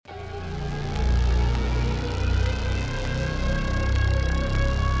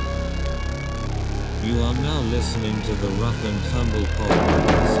You are now listening to the Rough and Tumble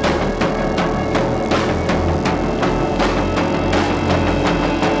podcast.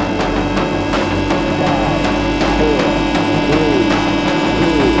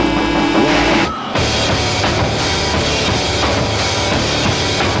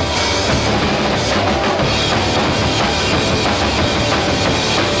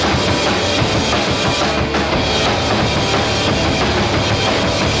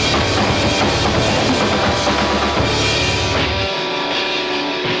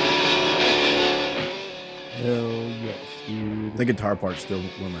 The guitar part's still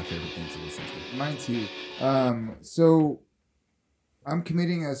one of my favorite things to listen to. Mine too. So I'm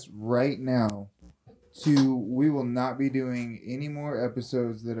committing us right now to we will not be doing any more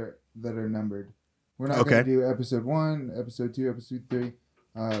episodes that are numbered. We're not going to do episode 1, episode 2, episode 3,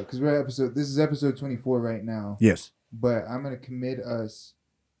 because this is episode 24 right now. Yes. But I'm going to commit us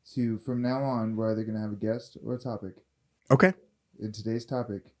to from now on we're either going to have a guest or a topic. Okay. And today's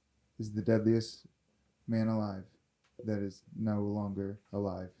topic is the deadliest man alive. That is no longer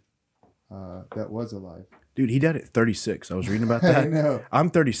alive. That was alive. Dude, he died at 36. I was reading about that. I know.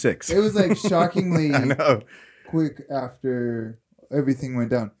 I'm 36. It was like shockingly I know. quick after everything went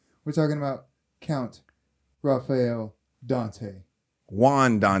down. We're talking about Count Raphael Dante.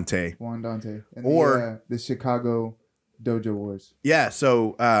 Juan Dante. And or the Chicago Dojo Wars. Yeah,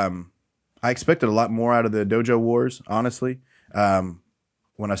 so I expected a lot more out of the Dojo Wars, honestly.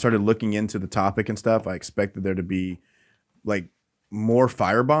 When I started looking into the topic and stuff, I expected there to be like more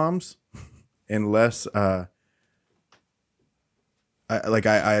firebombs and less I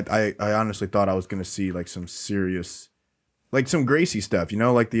honestly thought I was going to see like some serious, like some Gracie stuff, you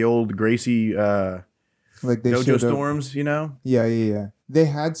know, like the old Gracie like they Dojo Storms, you know? Yeah. They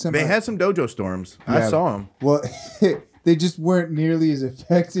had some Dojo Storms. Yeah. I saw them. Well, they just weren't nearly as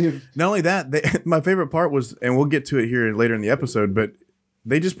effective. Not only that, my favorite part was, and we'll get to it here later in the episode, but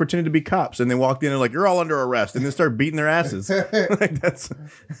they just pretended to be cops and they walked in and like, you're all under arrest, and then start beating their asses. Like that's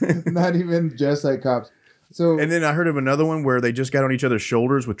not even just like cops. So and then I heard of another one where they just got on each other's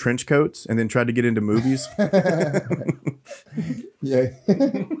shoulders with trench coats and then tried to get into movies. Yeah.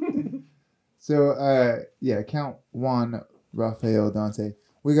 So Count Juan Raphael Dante.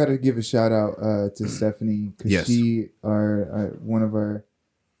 We got to give a shout out to Stephanie because she are one of our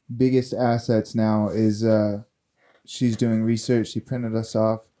biggest assets now is she's doing research. She printed us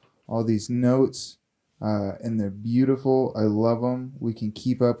off all these notes, and they're beautiful. I love them. We can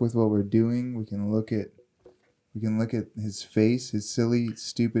keep up with what we're doing. We can look at his face, his silly,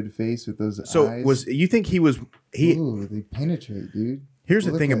 stupid face with those eyes. So you think he was? Ooh, they penetrate, dude. Here's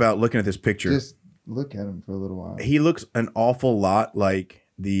the thing about looking at this picture. Just look at him for a little while. He looks an awful lot like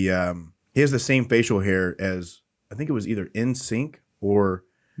he has the same facial hair as, I think it was either NSYNC or.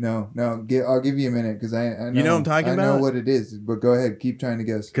 No. I'll give you a minute because I know, you know what I'm talking about? I know what it is, but go ahead, keep trying to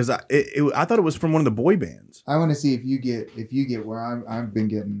guess. Because I thought it was from one of the boy bands. I want to see if you get where I've been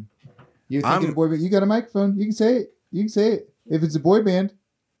getting. You're thinking of boy band. You got a microphone. You can say it. If it's a boy band,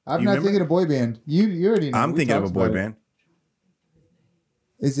 I'm not thinking of boy band. You already know. I'm thinking of a boy band.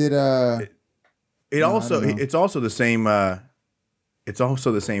 Is it It's also the same. It's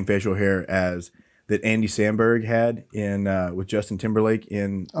also the same facial hair as that Andy Samberg had in with Justin Timberlake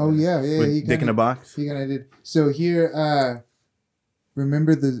in with Dick in a Box. He kind of did. So here,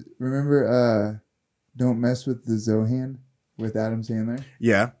 remember Don't Mess with the Zohan with Adam Sandler?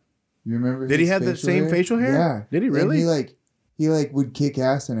 Yeah. You remember? Did he have the same facial hair? Yeah. Did he really? And he would kick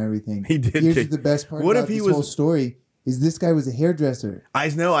ass and everything. He did. Here's the best part about this whole story is this guy was a hairdresser. I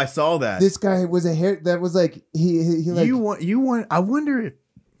know. I saw that. This guy was that was like he like. You want. I wonder if.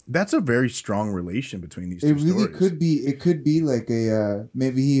 That's a very strong relation between these two stories. It really could be. It could be like a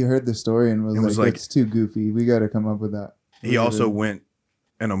maybe he heard the story and was like, it's too goofy. We got to come up with that. He also went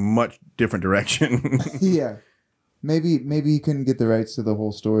in a much different direction. Yeah. Maybe he couldn't get the rights to the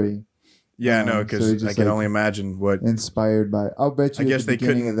whole story. Yeah, no, because I can only imagine what inspired by. I'll bet you. I guess of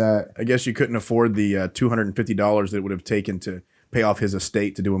that. I guess you couldn't afford the $250 that it would have taken to pay off his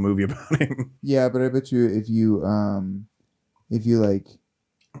estate to do a movie about him. Yeah, but I bet you if you like.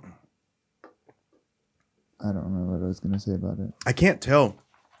 I don't remember what I was going to say about it. I can't tell.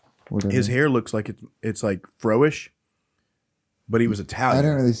 Whatever. His hair looks like it's like froish, but he was Italian. I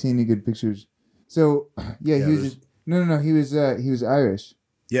don't really see any good pictures. So he was he was Irish.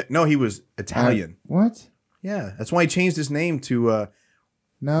 Yeah, no, he was Italian. What? Yeah, that's why he changed his name to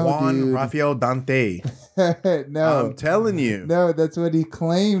Juan Raphael Dante. No, I'm telling you. No, that's what he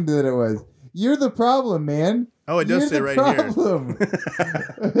claimed that it was. You're the problem, man. Oh, it does say right here.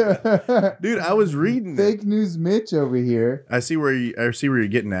 Dude, I was reading Fake news Mitch over here. I see where you're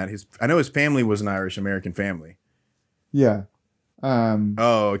getting at. I know his family was an Irish American family. Yeah.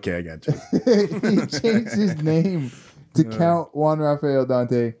 Oh, okay, I got you. He changed his name to Count Juan Rafael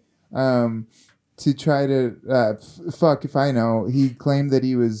Dante. To try to fuck if I know. He claimed that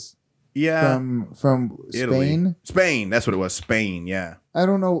he was from Italy. Spain. Spain, that's what it was. Spain, yeah. I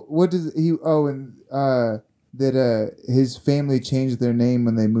don't know what does he. Oh, and that his family changed their name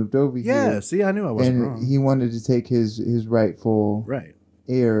when they moved over here. Yeah, see, I knew I wasn't wrong. He wanted to take his rightful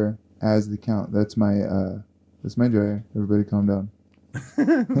heir as the count. That's my dryer. Everybody calm down.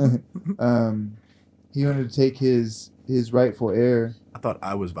 He wanted to take his rightful heir. I thought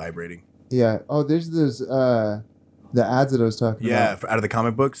I was vibrating. Yeah. Oh, there's those the ads that I was talking about. Yeah, out of the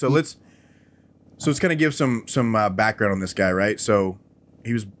comic book. So let's kind of give some background on this guy, right? So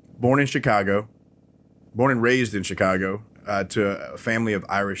he was born and raised in Chicago, to a family of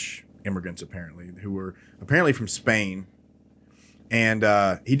Irish immigrants, apparently, who were apparently from Spain. And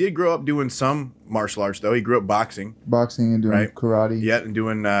he did grow up doing some martial arts, though. He grew up boxing and doing karate. Yeah, and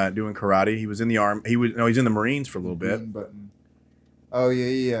doing karate. He was in the army. He's in the Marines for a little bit. Oh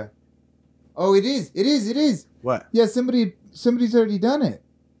yeah. Oh, it is. What? Yeah, somebody's already done it.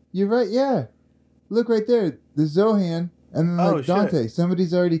 You're right. Yeah, look right there. The Zohan and then Dante. Shit.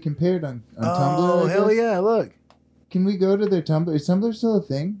 Somebody's already compared on Tumblr. Oh hell yeah! Look. Can we go to their Tumblr? Is Tumblr still a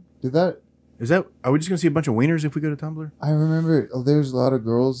thing? Are we just gonna see a bunch of wieners if we go to Tumblr? I remember there's a lot of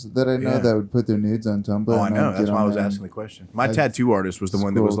girls that I know that would put their nudes on Tumblr. Oh, I know. That's why I was asking the question. My tattoo artist was the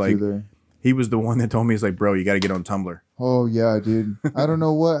one that was like, he was the one that told me, he's like, bro, you got to get on Tumblr. Oh yeah, dude. I don't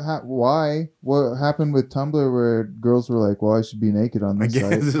know what happened with Tumblr where girls were like, well, I should be naked on this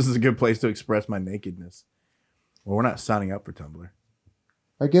site. This is a good place to express my nakedness. Well, we're not signing up for Tumblr.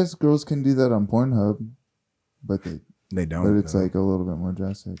 I guess girls can do that on Pornhub, but they don't. But it's like a little bit more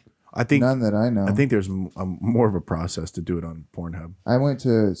drastic. I think none that I know. I think there's more of a process to do it on Pornhub. I went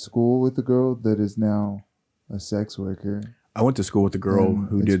to school with a girl that is now a sex worker. I went to school with a girl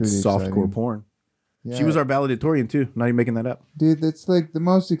who did softcore porn. Yeah. She was our valedictorian too. Not even making that up. Dude, that's like the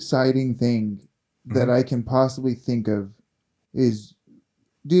most exciting thing that I can possibly think of is,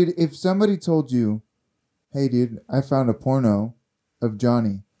 dude, if somebody told you, hey, dude, I found a porno of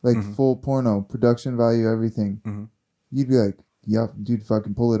Johnny, like full porno, production value, everything, you'd be like, yeah, dude,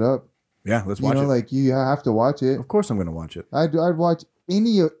 fucking pull it up. Yeah, let's watch it. Like you have to watch it. Of course I'm going to watch it. I'd watch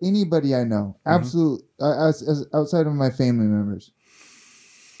anybody I know. Absolutely. As outside of my family members.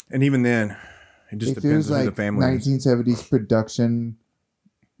 And even then, it just depends on who the family is. 1970s production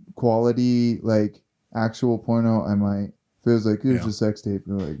quality, like actual porno, I might. If it was like, here's a sex tape,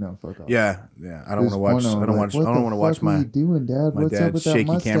 you're like, no, fuck off. Yeah. I don't want to watch. I don't want to watch my. What are you doing, Dad? My What's up with shaky that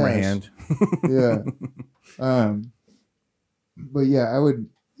mustache? camera hand. Yeah. But yeah, I would.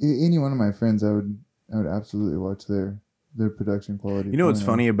 Any one of my friends, I would absolutely watch their production quality. You know what's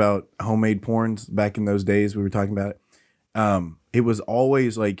funny about homemade porns back in those days? We were talking about it. It was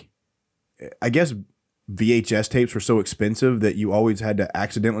always like, I guess VHS tapes were so expensive that you always had to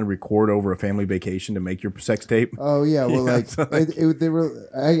accidentally record over a family vacation to make your sex tape. Oh yeah, well they were.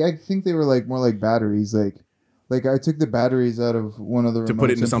 I think they were like more like batteries, Like I took the batteries out of one of the to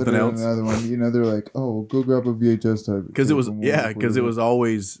put it into something else. Another one, they're like, "Oh, go grab a VHS tape." Because it was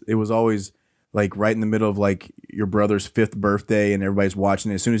always like right in the middle of like your brother's 5th birthday, and everybody's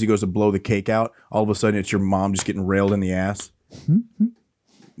watching it. As soon as he goes to blow the cake out, all of a sudden it's your mom just getting railed in the ass.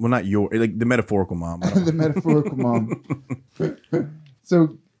 Well, not like the metaphorical mom. The metaphorical mom.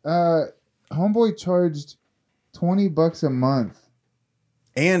 So, homeboy charged $20 a month,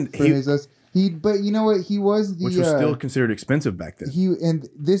 and But you know what? He was which was still considered expensive back then. And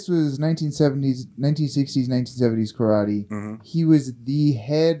this was 1960s, 1970s karate. He was the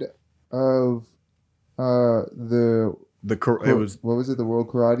head of what was it? The World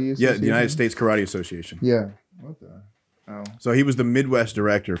Karate Association? Yeah, the United States Karate Association. Yeah. What the? Oh. So he was the Midwest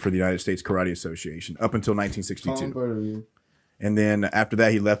director for the United States Karate Association up until 1962. And then after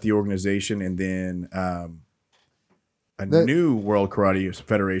that, he left the organization, and then new World Karate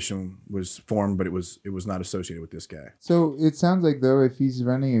Federation was formed, but it was not associated with this guy. So it sounds like, though, if he's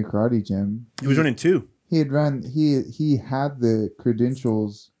running a karate gym, he was running 2. He had the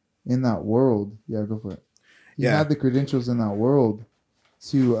credentials in that world. Yeah, go for it. He had the credentials in that world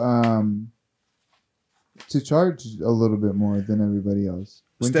to charge a little bit more than everybody else.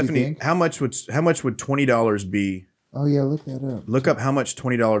 Stephanie, how much would $20 be? Oh yeah, look that up. Look up how much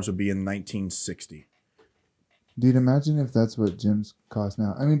 $20 would be in 1960. Dude, imagine if that's what gyms cost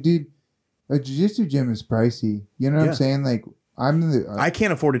now. I mean, dude, a jiu-jitsu gym is pricey. You know what I'm saying? Like, I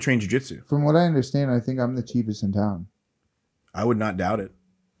can't afford to train jiu-jitsu. From what I understand, I think I'm the cheapest in town. I would not doubt it.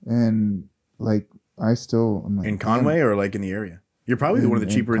 And like, I'm like, in Conway or like in the area? You're probably one of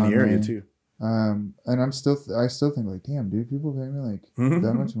the cheaper in the area too. And I still think like, damn, dude, people pay me like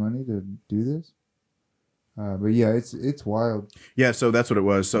that much money to do this. But yeah, it's wild. Yeah, so that's what it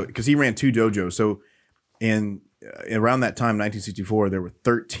was. So because he ran 2 dojos, so in around that time, 1964, there were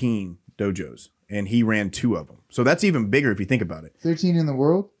 13 dojos, and he ran 2 of them. So that's even bigger if you think about it. 13 in the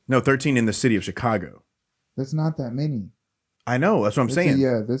world? No, 13 in the city of Chicago. That's not that many. I know. That's what I'm saying.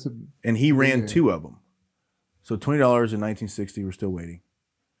 And he ran 2 of them. So $20 in 1960. We're still waiting.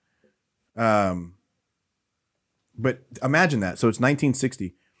 But imagine that. So it's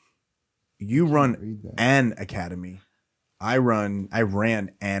 1960. You run an academy. I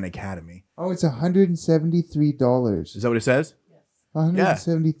ran an academy. Oh, it's $173. Is that what it says? Yes.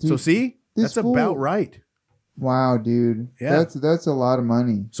 $173. So see, that's about right. Wow, dude. Yeah. That's a lot of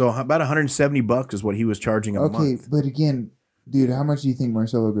money. So about $170 is what he was charging a month. Okay, but again, dude, how much do you think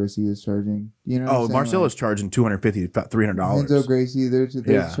Marcelo Garcia is charging? You know, oh, Marcelo's charging $250 to $300. Enzo Gracie, they're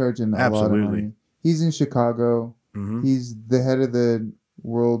charging a lot of money. He's in Chicago. Mm-hmm. He's the head of the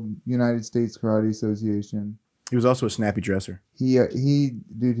United States Karate Association. He was also a snappy dresser. He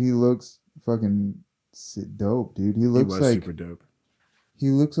looks fucking dope, dude. He was like super dope. He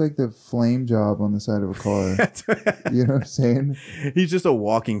looks like the flame job on the side of a car. You know what I'm saying? He's just a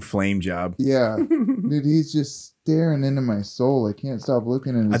walking flame job. Yeah. Dude, he's just staring into my soul. I can't stop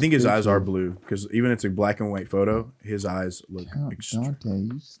looking at his I think his eyes are blue because even if it's a black and white photo, his eyes look Dante,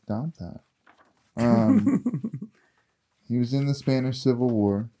 you stop that. He was in the Spanish Civil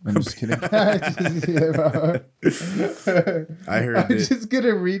War. I'm just kidding. I heard I'm just going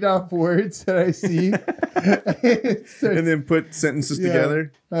to read off words that I see. And then put sentences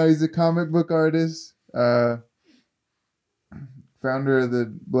together. He's a comic book artist. Founder of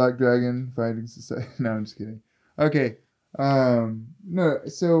the Black Dragon Fighting Society. No, I'm just kidding. Okay. No,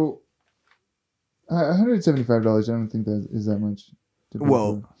 so $175, I don't think that is that much.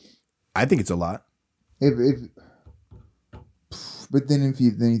 Well, I think it's a lot. But then if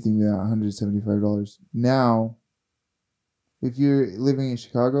you think about $175 now, if you're living in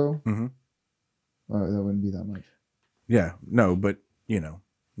Chicago, that wouldn't be that much. Yeah, no, but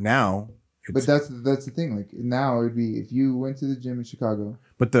now. But that's the thing. Like now, it'd be if you went to the gym in Chicago.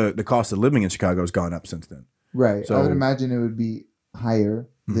 But the cost of living in Chicago has gone up since then. Right. So I would imagine it would be higher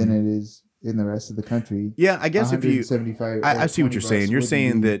than it is in the rest of the country. Yeah, I guess if you. I see what you're saying. You're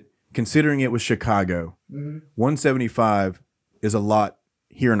saying that considering it was Chicago, 175 is a lot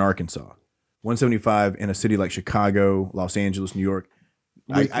here in Arkansas. 175 in a city like Chicago, Los Angeles, New York.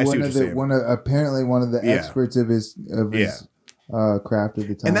 I see what you're saying. Apparently one of the experts of his craft at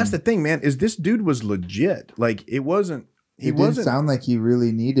the time. And that's the thing, man, is this dude was legit. Like it wasn't. It didn't sound like he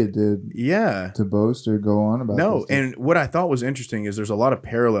really needed to boast or go on about. No, and what I thought was interesting is there's a lot of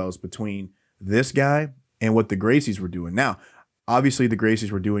parallels between this guy and what the Gracies were doing. Now, obviously, the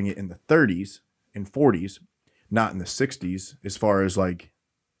Gracies were doing it in the 30s and 40s. Not in the 60s, as far as like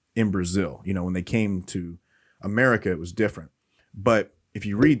in Brazil. When they came to America, it was different. But if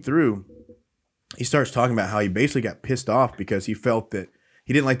you read through, he starts talking about how he basically got pissed off because he felt that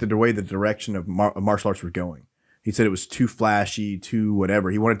he didn't like the way the direction of martial arts was going. He said it was too flashy, too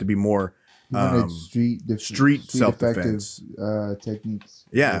whatever. He wanted it to be more street self-defense techniques.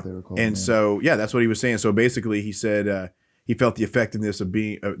 Yeah, and so that's what he was saying. So basically, he said. He felt the effectiveness of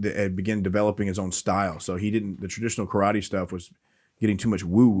began developing his own style. So the traditional karate stuff was getting too much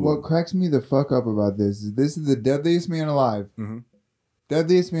woo-woo. What cracks me the fuck up about this is the deadliest man alive. Mm-hmm.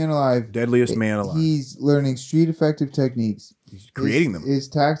 Deadliest man alive. He's learning street effective techniques. He's creating them. His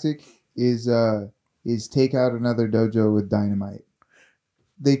tactic is take out another dojo with dynamite.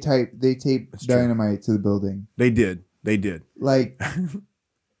 They tape dynamite to the building. They did. Like,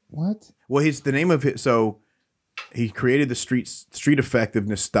 what? Well, the name of it. So he created the street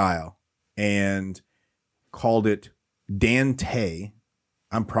effectiveness style and called it Dante.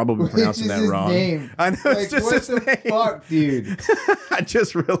 I'm probably pronouncing that wrong. Name? I know, like, it's just what his the name. Fuck, dude? I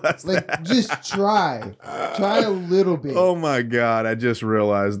just realized that. Just try a little bit. Oh my god! I just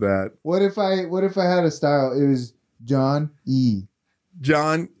realized that. What if I had a style? It was John E.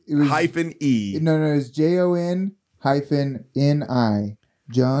 John hyphen E. No, it's JON hyphen NI.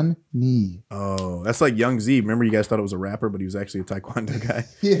 John Nee. Oh, that's like Young Z. Remember, you guys thought it was a rapper, but he was actually a Taekwondo guy.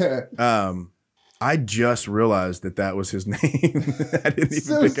 Yeah. I just realized that was his name. I didn't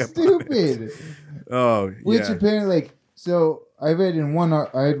even pick up stupid. on it. Oh, which apparently, so I read in one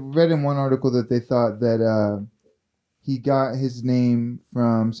article that they thought that he got his name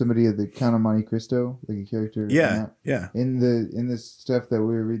from somebody at the Count of Monte Cristo, like a character. Yeah. In the stuff that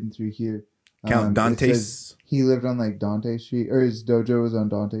we were reading through here, Count Dante's. He lived on like Dante Street, or his dojo was on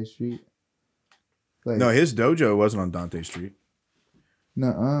Dante Street. Like, No, his dojo wasn't on Dante Street.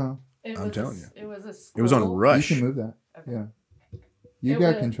 No, I'm telling you. It was a school. It was on Rush. you can move that. Okay. Yeah, you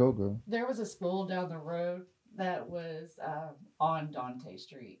got control, girl. There was a school down the road that was on Dante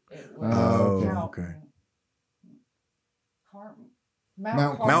Street. It was okay.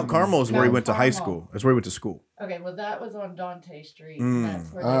 Mount Carmel is where he went to high Carmel. school. That's where he went to school. Okay, well that was on Dante Street. Mm.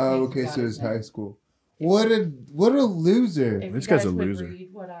 That's where Okay, so it's high school. What a loser! If This you guy's guys a would loser. read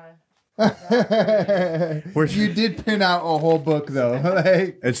what I You did pin out a whole book though.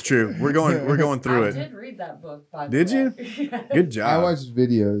 Like, It's true. We're going through I it. did read that book. By the Did way. you? Good job. I watched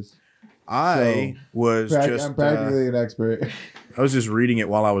videos. I was just. I'm practically an expert. I was just reading it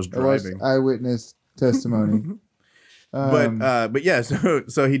while I was I watched driving. eyewitness testimony. But yeah,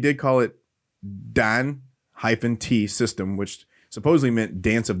 so he did call it Dan-T system, which supposedly meant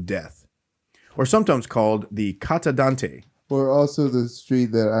dance of death, or sometimes called the Kata Dante. Or also the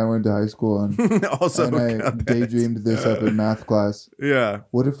street that I went to high school on. Also, and I daydreamed this up in math class. Yeah.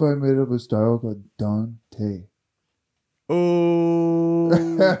 What if I made up a style called Dante? Oh.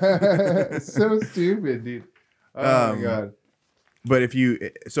 So stupid, dude. Oh my god. But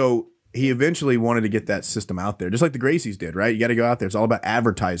he eventually wanted to get that system out there, just like the Gracies did, right? You got to go out there. It's all about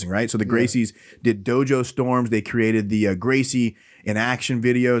advertising, right? So the Gracies did dojo storms. They created the Gracie in action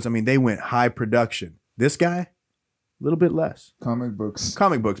videos. I mean, they went high production. This guy, a little bit less. Comic books.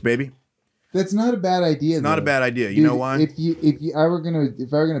 Comic books, baby. That's not a bad idea. It's not a bad idea. You Dude, know why? If I were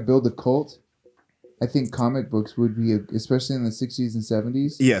gonna build a cult, I think comic books would be, especially in the 60s and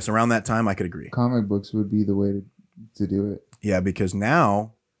 70s. Yes, around that time, I could agree. Comic books would be the way to do it. Yeah, because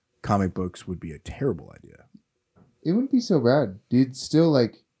now comic books would be a terrible idea. It wouldn't be so bad, dude. Still,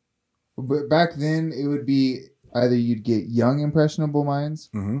 like, but back then it would be either you'd get young impressionable minds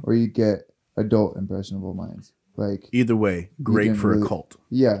or you'd get adult impressionable minds. Like, either way, great for a cult.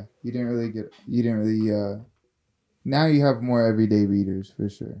 Yeah, you didn't really. Now you have more everyday readers for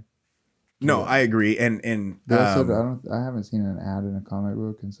sure. No, Yeah. I agree, and I haven't seen an ad in a comic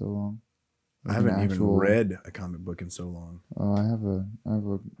book in so long. I haven't even read a comic book in so long. Oh, I have a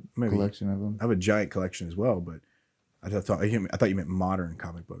Maybe. collection of them. I have a giant collection as well, but I thought you meant modern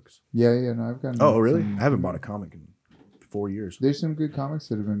comic books. Yeah, no, I've gotten. Oh, really? I haven't bought a comic in 4 years. There's some good comics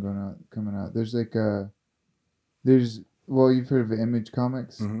that have been coming out. There's like you've heard of Image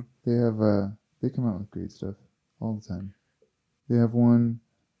Comics. Mhm. They have they come out with great stuff all the time. They have one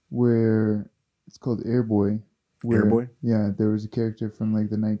where it's called Airboy. Airboy? Yeah, there was a character from like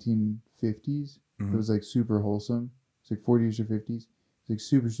the 1950s. Mhm. It was like super wholesome. It's like 40s or 50s. It's like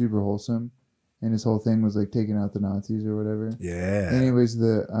super, super wholesome. And his whole thing was like taking out the Nazis or whatever. Yeah. Anyways,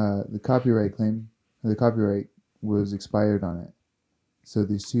 the copyright was expired on it. So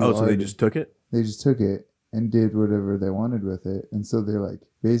these two Oh, so they just took it? They just took it and did whatever they wanted with it. And so they're like,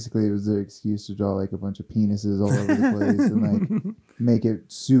 basically it was their excuse to draw like a bunch of penises all over the place and like make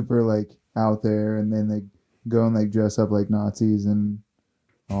it super like out there, and then they go and like dress up like Nazis and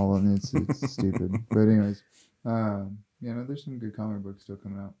all of it. It's stupid. But anyways, there's some good comic books still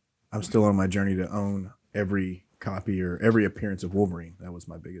coming out. I'm still on my journey to own every copy or every appearance of Wolverine. That was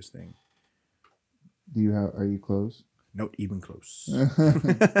my biggest thing. Are you close? Not even close.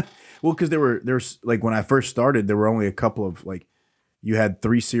 Well, because there's like when I first started, there were only a couple of like, you had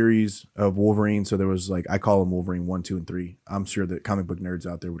 3 series of Wolverine. So there was like, I call them Wolverine 1, 2, and 3. I'm sure that comic book nerds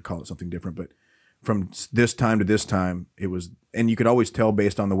out there would call it something different, but from this time to this time, it was, and you could always tell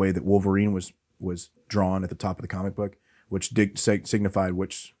based on the way that Wolverine was drawn at the top of the comic book, which signified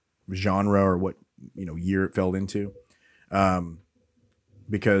which genre or what year it fell into,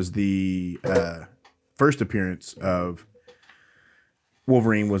 because the first appearance of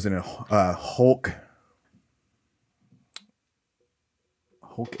Wolverine was in a Hulk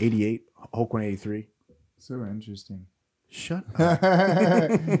 88, Hulk 183. So interesting. Shut up.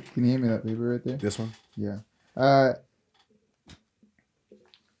 Can you hand me that paper right there? This one? Yeah.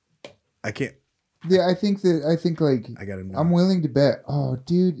 I can't. Yeah, I think like I got it. I'm willing to bet. Oh,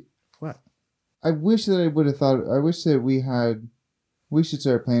 dude. What? I wish that I would have thought. I wish that we should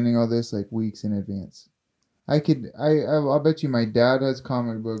start planning all this like weeks in advance. I'll bet you my dad has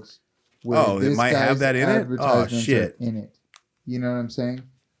comic books. Where it might have that in it. Oh shit! In it. You know what I'm saying?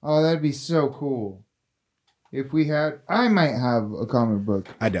 Oh, that'd be so cool. If we had, I might have a comic book.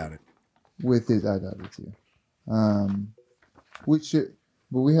 I doubt it. With it, I doubt it too.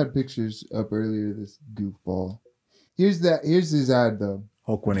 But we had pictures up earlier. This goofball. Here's his ad though.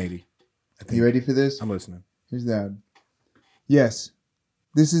 Hulk 180. You ready for this? I'm listening. Here's the ad. Yes,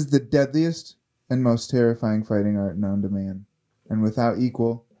 this is the deadliest and most terrifying fighting art known to man. And without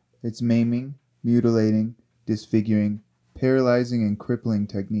equal, its maiming, mutilating, disfiguring, paralyzing, and crippling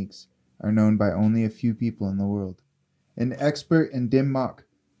techniques are known by only a few people in the world. An expert in dim mak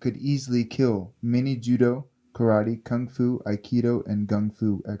could easily kill many judo, karate, kung fu, aikido, and gung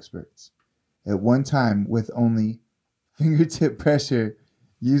fu experts at one time with only fingertip pressure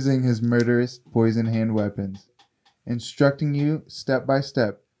using his murderous poison hand weapons. Instructing you step by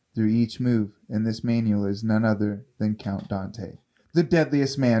step through each move in this manual is none other than Count Dante, the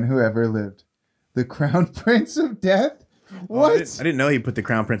deadliest man who ever lived. The Crown Prince of Death? What? I didn't know he put the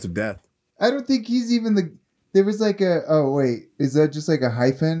Crown Prince of Death. I don't think he's even the... There was like a... Oh, wait. Is that just like a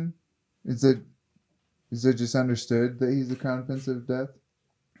hyphen? Is it just understood that he's the Crown Prince of Death?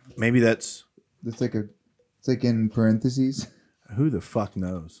 Maybe that's... It's like in parentheses. Who the fuck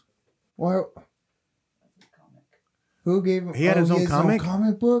knows? Well... Who gave him... He had his own comic?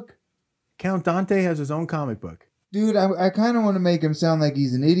 Comic book? Count Dante has his own comic book. Dude, I kind of want to make him sound like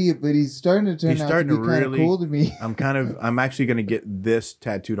he's an idiot, but he's starting to turn out to be kind of cool to me. I'm actually going to get this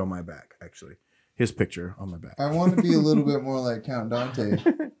tattooed on my back, actually. His picture on my back. I want to be a little bit more like Count Dante.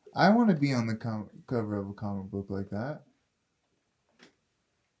 I want to be on the cover of a comic book like that.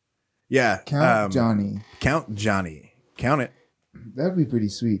 Yeah. Count Johnny. Count Johnny. Count it. That'd be pretty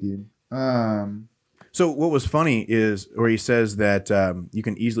sweet, dude. So what was funny is where he says that you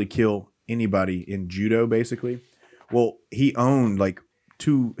can easily kill anybody in judo, basically. Well, he owned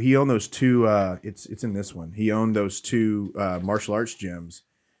those two. It's in this one. He owned those two martial arts gyms.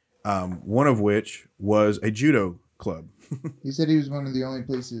 One of which was a judo club. He said he was one of the only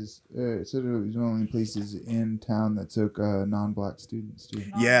places. Said it was one of the only places in town that took non-black students too.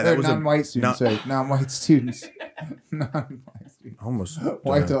 Yeah, that was non-white students. Sorry, non-white students. Non-white students. Almost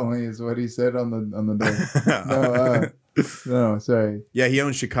white only is what he said on the door. No, sorry. Yeah, he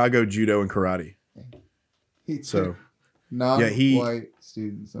owned Chicago judo and karate. So non-white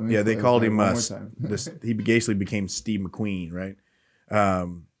students. They called him. He basically became Steve McQueen, right?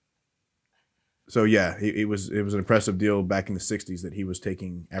 So yeah, it was an impressive deal back in the 60s that he was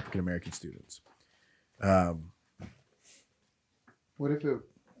taking African American students. What if it?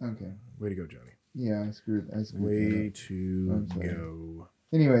 Okay. Way to go, Johnny. Yeah, I screwed. Way to go.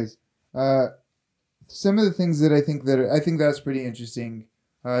 Anyways, some of the things that I think that's pretty interesting.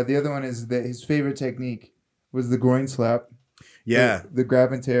 The other one is that his favorite technique was the groin slap. Yeah, the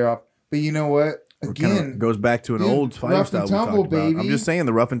grab and tear off. But you know what? Again, goes back to an old fighting style we talked about. Baby. I'm just saying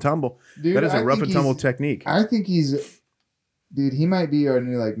the rough and tumble. Dude, that is a rough and tumble technique. I think he might be our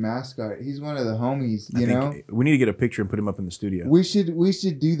new mascot. He's one of the homies. You know, we need to get a picture and put him up in the studio. We should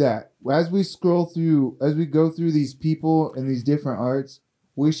do that as we go through these people and these different arts.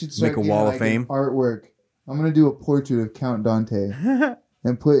 We should start make a wall of fame artwork. I'm gonna do a portrait of Count Dante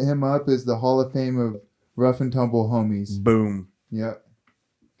and put him up as the Hall of Fame of rough and tumble homies. Boom. Yep.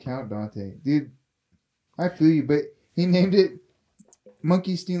 Count Dante, dude. I feel you, but he named it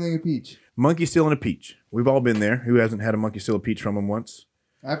Monkey Stealing a Peach. Monkey stealing a peach. We've all been there. Who hasn't had a monkey steal a peach from him once?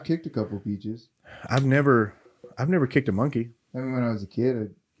 I've kicked a couple peaches. I've never kicked a monkey. I mean, when I was a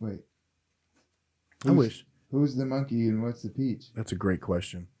kid, I wish. Who's the monkey and what's the peach? That's a great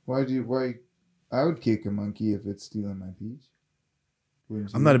question. Why? I would kick a monkey if it's stealing my peach.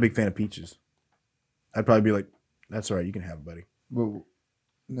 I'm not a big fan of peaches. I'd probably be like, that's all right. You can have it, buddy. Well,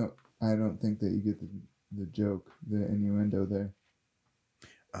 no, I don't think that you get the joke, the innuendo there.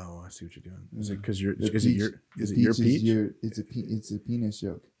 Oh, I see what you're doing. Is it because you're? It's a penis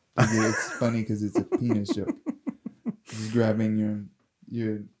joke. It's funny because it's a penis joke. Just grabbing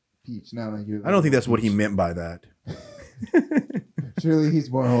your peach, not like your. I don't think that's what he meant by that. Surely he's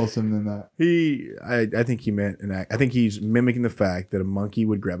more wholesome than that. I think he meant an act. I think he's mimicking the fact that a monkey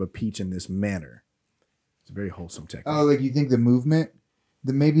would grab a peach in this manner. It's a very wholesome technique. Oh, like you think the movement?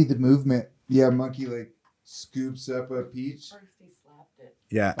 Maybe the movement. Yeah, monkey scoops up a peach. First he slapped it.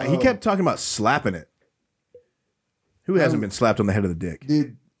 Yeah, he kept talking about slapping it. Who hasn't been slapped on the head of the dick?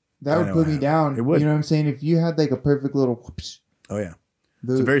 Dude, that would put me down. It would. You know what I'm saying? If you had a perfect little whoosh. Oh yeah.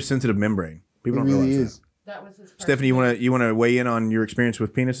 It's a very sensitive membrane. People don't really realize is. That was his first Stephanie, you want to weigh in on your experience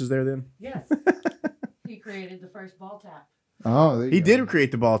with penises there then? Yes. He created the first ball tap. Oh, he did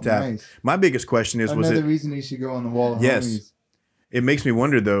create the ball tap. Nice. My biggest question is, another reason he should go on the wall of yes. homies. It makes me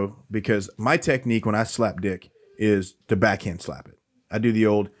wonder though, because my technique when I slap dick is to backhand slap it. I do the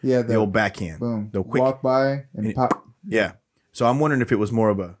old backhand. Boom. The quick walk by and pop. Yeah. So I'm wondering if it was more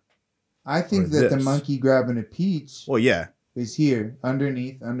of a. I think that the monkey grabbing a peach. Well, yeah. Is here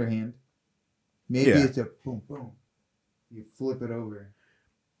underneath, underhand. Maybe it's a boom, boom. You flip it over.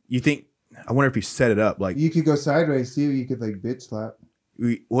 You think I wonder if he set it up like You could go sideways too. You could like bitch slap.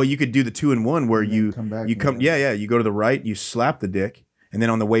 well, you could do the 2-in-1 where And then come back you and come go. yeah, you go to the right, you slap the dick, and then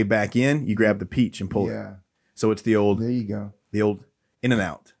on the way back in, you grab the peach and pull it. Yeah. So it's the old There you go. in and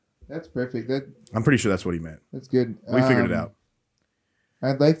out. That's perfect. I'm pretty sure that's what he meant. That's good. We figured it out.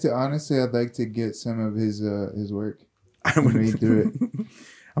 I'd like to get some of his work. I and would read through it.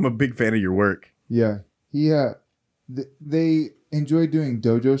 I'm a big fan of your work. Yeah. They enjoy doing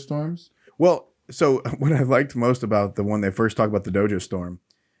dojo storms. Well, so what I liked most about the one they first talked about the dojo storm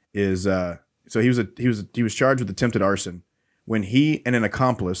is so he was charged with attempted arson when he and an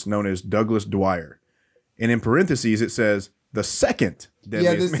accomplice known as Douglas Dwyer, and in parentheses it says the second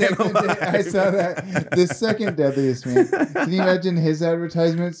deadliest man alive. I saw that. The second deadliest man. Can you imagine his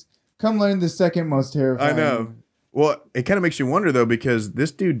advertisements? Come learn the second most terrifying. I know. Well, it kind of makes you wonder though, because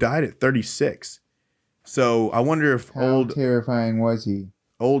this dude died at 36. So I wonder if How terrifying was he?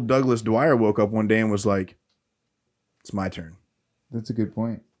 old Douglas Dwyer woke up one day and was like, "It's my turn." That's a good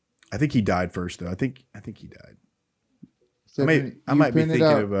point. I think he died first though. I think he died. Stephanie, I might be you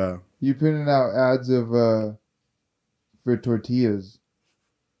thinking of You printed out ads of for tortillas.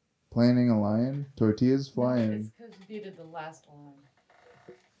 Planning a lion, tortillas flying. It's because you did the last one.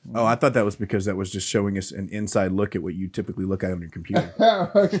 Oh, I thought that was because that was just showing us an inside look at what you typically look at on your computer.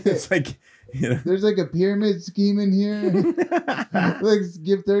 Okay. It's like, you know. There's like a pyramid scheme in here. Like,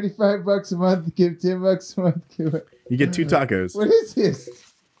 give $35 a month, give $10 a month. You get 2 tacos. What is this?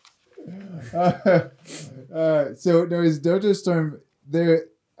 So there was Dojo Storm. There,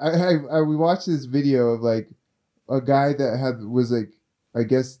 we watched this video of like a guy that was like, I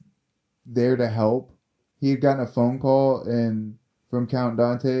guess, there to help. He had gotten a phone call from Count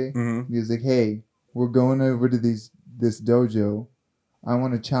Dante. Mm-hmm. He was like, "Hey, we're going over to this dojo. I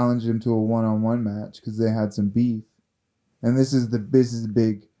want to challenge them to a one-on-one match because they had some beef." And this is the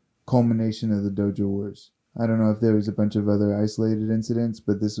big culmination of the Dojo Wars. I don't know if there was a bunch of other isolated incidents,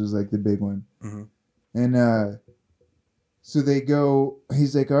 but this was like the big one. Mm-hmm. And so they go.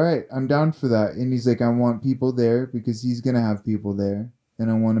 He's like, "All right, I'm down for that." And he's like, "I want people there because he's gonna have people there,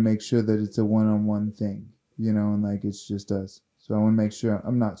 and I want to make sure that it's a one-on-one thing, you know, and like it's just us. So I want to make sure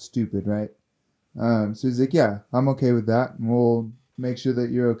I'm not stupid, right?" So he's like, "Yeah, I'm okay with that. And we'll make sure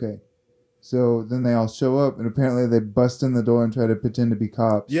that you're okay." So then they all show up, and apparently they bust in the door and try to pretend to be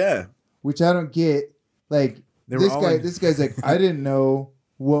cops. Yeah. Which I don't get. Like, this guy's like, "I didn't know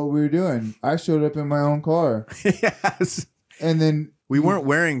what we were doing. I showed up in my own car." Yes. And then we weren't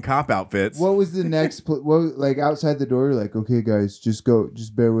wearing cop outfits. What was the next? Like outside the door, like, "Okay, guys, just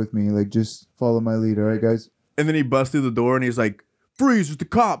bear with me. Like, just follow my lead, all right, guys." And then he busts through the door and he's like, "Freeze! It's the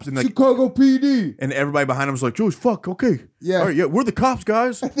cops!" And like Chicago PD. And everybody behind him was like, "Joe's fuck, okay, yeah, all right, yeah, we're the cops,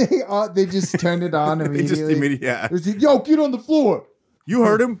 guys." They just turned it on immediately. Yeah. It was like, "Yo, get on the floor." You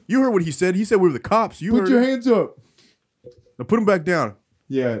heard him. You heard what he said. He said we were the cops. You put your hands up. Now put him back down.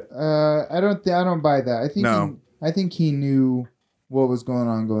 Yeah. I don't buy that. I think he knew what was going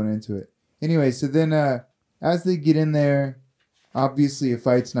on going into it. Anyway, so then as they get in there, obviously a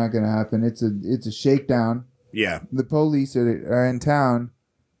fight's not going to happen. It's a shakedown. Yeah. The police are in town.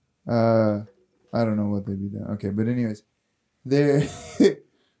 I don't know what they'd be doing. Okay, but anyways, there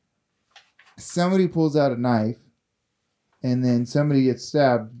somebody pulls out a knife, and then somebody gets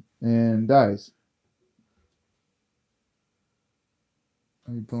stabbed and dies.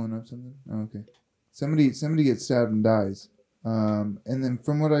 Are you pulling up something? Oh, okay. Somebody gets stabbed and dies. And then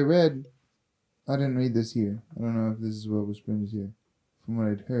from what I read, I didn't read this here. I don't know if this is what was printed here. From what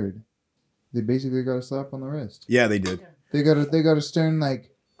I'd heard, they basically got a slap on the wrist. Yeah, they did. They got a stern like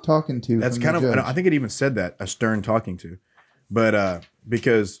talking to. That's kind of. I think it even said that, a stern talking to, but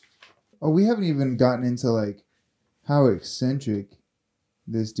because. Oh, we haven't even gotten into like how eccentric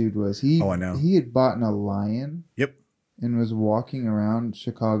this dude was. I know. He had bought a lion. Yep. And was walking around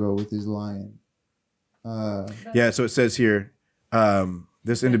Chicago with his lion. Yeah, so it says here,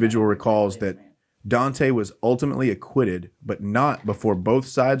 this individual recalls that Dante was ultimately acquitted, but not before both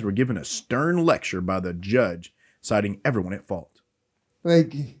sides were given a stern lecture by the judge, citing everyone at fault.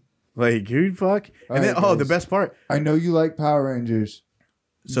 Like who fuck? And then, the best part. I know you like Power Rangers.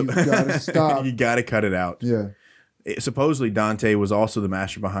 So you gotta stop. You gotta cut it out. Yeah. Supposedly Dante was also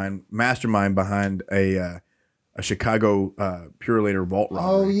the mastermind behind a Chicago Pure vault robbery.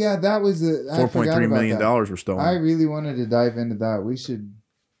 Oh yeah, that was it. $4.3 million were stolen. I really wanted to dive into that. We should.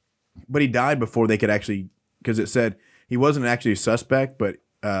 But he died before they could actually, because it said he wasn't actually a suspect, but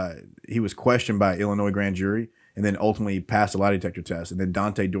he was questioned by Illinois grand jury and then ultimately passed a lie detector test. And then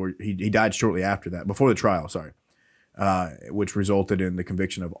Dante he died shortly after that, before the trial, which resulted in the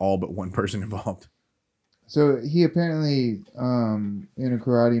conviction of all but one person involved. So he apparently, in a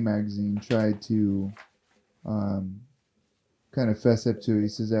karate magazine, tried to kind of fess up to it. He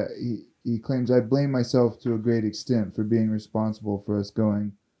says that he claims, I blame myself to a great extent for being responsible for us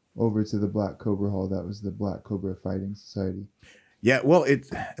going over to the Black Cobra Hall. That was the Black Cobra Fighting Society. Yeah, well, and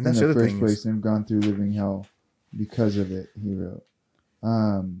that's the other thing. In the first place, and gone through living hell because of it, he wrote.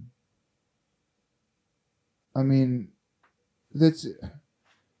 I mean, that's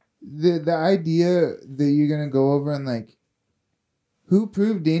the idea that you're gonna go over and like, who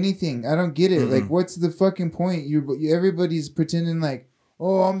proved anything? I don't get it. Mm-mm. Like, what's the fucking point? Everybody's pretending like,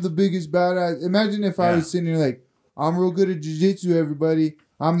 oh, I'm the biggest badass. Imagine if I was sitting here like, I'm real good at jiu-jitsu, everybody.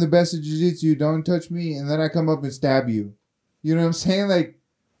 I'm the best at jiu-jitsu. Don't touch me. And then I come up and stab you. You know what I'm saying? Like,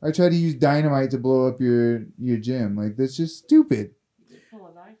 I try to use dynamite to blow up your gym. Like, that's just stupid. You pull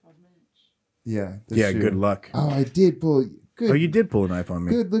a knife on Mitch. Yeah. Yeah, true. good luck. Oh, I did pull. Good. Oh, you did pull a knife on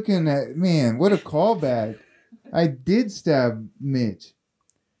me. Good looking at, man. What a callback. I did stab Mitch.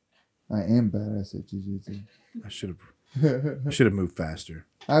 I am badass at jiu-jitsu. I should have moved faster.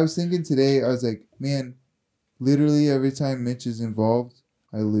 I was thinking today, I was like, man, literally every time Mitch is involved,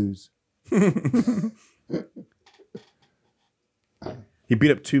 I lose. He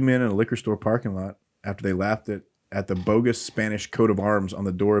beat up 2 men in a liquor store parking lot after they laughed at the bogus Spanish coat of arms on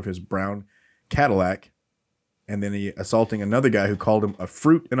the door of his brown Cadillac, and then he assaulting another guy who called him a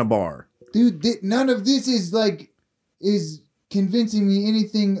fruit in a bar. Dude, none of this is convincing me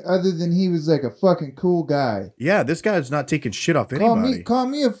anything other than he was like a fucking cool guy. Yeah, this guy's not taking shit off anybody. Call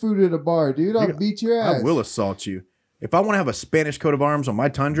me a fruit at a bar, dude. I'll beat your ass. I will assault you. If I want to have a Spanish coat of arms on my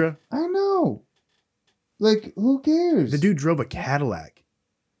Tundra. I know. Like, who cares? The dude drove a Cadillac.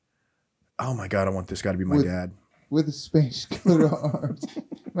 Oh my God, I want this guy to be my dad. With a Spanish coat of arms.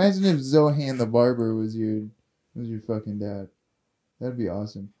 Imagine if Zohan the barber was your fucking dad. That'd be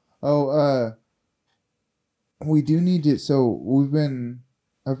awesome. Oh, we do need to. So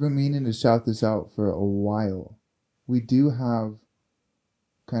I've been meaning to shout this out for a while. We do have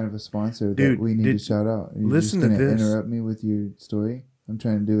kind of a sponsor that we need to shout out. Are you listen just to gonna this. interrupt me with your story? I'm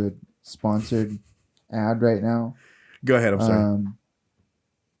trying to do a sponsored ad right now. Go ahead. I'm sorry.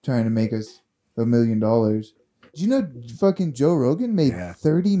 Trying to make us $1 million. Did you know fucking Joe Rogan made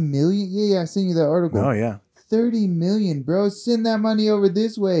 30 million? Yeah, I sent you that article. Oh yeah. 30 million, bro. Send that money over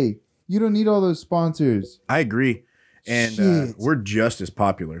this way. You don't need all those sponsors. I agree. And we're just as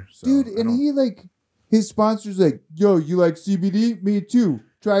popular. So dude, and he like, his sponsors like, yo, you like CBD? Me too.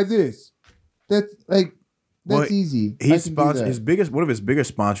 Try this. That's easy. One of his biggest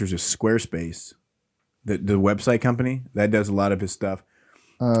sponsors is Squarespace, the website company that does a lot of his stuff.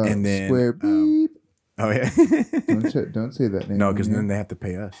 And then Square beep. Oh yeah. don't say that name. No, because then they have to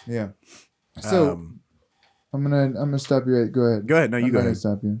pay us. Yeah. So I'm gonna stop you. Go ahead. Go ahead. No, you go ahead.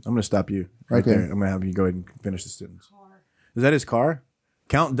 Stop you. I'm gonna stop you right there. I'm gonna have you go ahead and finish the sentence. Car. Is that his car?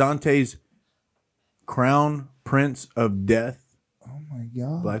 Count Dante's Crown Prince of Death. Oh my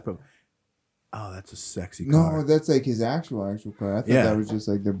God. Black Pope. Oh, that's a sexy car. No, that's like his actual car. I thought that was just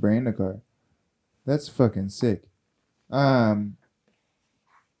like the brand of car. That's fucking sick.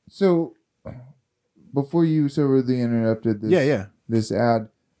 So before you so rudely interrupted this this ad,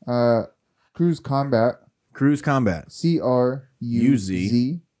 Cruise Combat, CRUZ,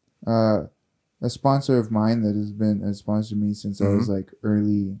 a sponsor of mine that has been a sponsor me since I was like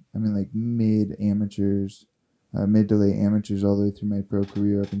mid amateurs, mid to late amateurs all the way through my pro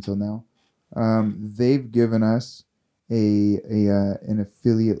career up until now. They've given us an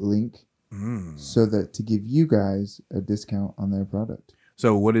affiliate link so that to give you guys a discount on their product.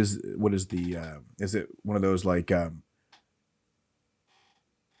 So what is the is it one of those like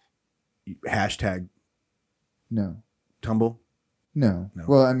hashtag No. tumble? No.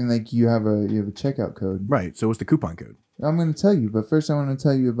 Well, I mean, like you have a checkout code. Right. So what's the coupon code? I'm going to tell you, but first I want to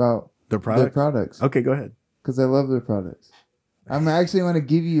tell you about their products. Okay, go ahead. Because I love their products. I'm actually want to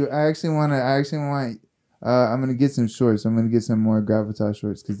give you. I'm going to get some shorts. I'm going to get some more Gravitas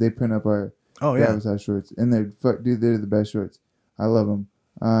shorts because they print up our Gravitas shorts, and they're the best shorts. I love them.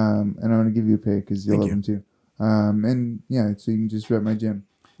 And I'm going to give you a pair because you'll love them too. And yeah, so you can just rep my gym.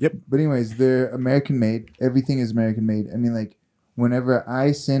 Yep. But anyways, they're American made. Everything is American made. I mean, like, whenever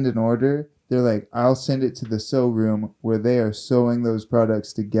I send an order, they're like, I'll send it to the sew room where they are sewing those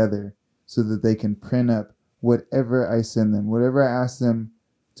products together so that they can print up whatever I send them. Whatever I ask them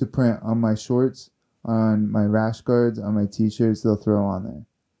to print on my shorts, on my rash guards, on my t-shirts, they'll throw on there.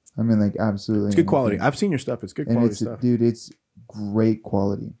 I mean, like, absolutely. It's good quality. I've seen your stuff. It's good quality stuff. Dude, it's great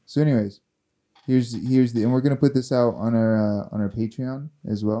quality. So anyways, here's and we're going to put this out on our Patreon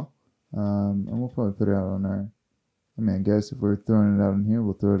as well. And we'll probably put it out on I mean, I guess if we're throwing it out on here,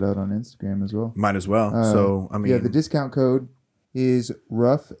 we'll throw it out on Instagram as well. Might as well. So, I mean. Yeah, the discount code is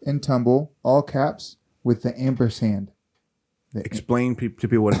Rough and Tumble, all caps, with the ampersand. Explain to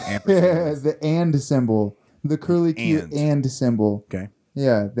people what an ampersand is. The and symbol. The curly Q and symbol. Okay.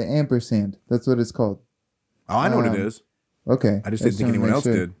 Yeah, the ampersand. That's what it's called. Oh, I know what it is. Okay. I just didn't think anyone else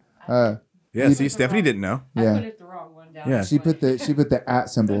did. Yeah, see, Stephanie didn't know. Yeah. I put it the wrong one down. Yeah. She put the at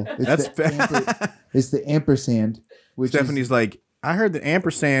symbol. It's it's the ampersand. Which Stephanie's like, I heard that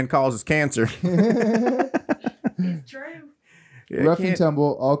ampersand causes cancer. It's true. Yeah, Rough and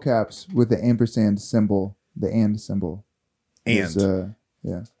Tumble, all caps, with the ampersand symbol. The and symbol. And.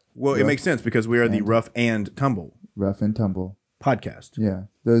 Yeah. Well, it makes sense because we are the Rough and Tumble Rough and Tumble podcast. Yeah.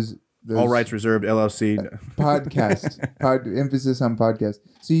 Those all rights reserved, LLC. Podcast. Emphasis on podcast.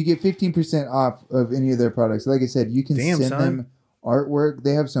 So you get 15% off of any of their products. Like I said, you can send them artwork.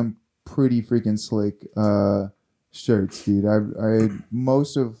 They have some pretty freaking slick shirts, dude. I'm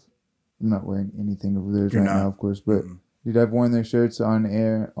not wearing anything over theirs now, of course, but dude, I've worn their shirts on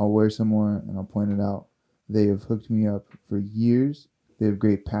air. I'll wear some more and I'll point it out. They have hooked me up for years. They have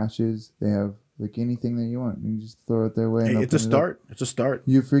great patches. They have like anything that you want. You can just throw it their way. Hey, it's a start. It's a start.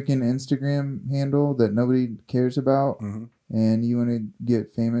 Your freaking Instagram handle that nobody cares about, and you want to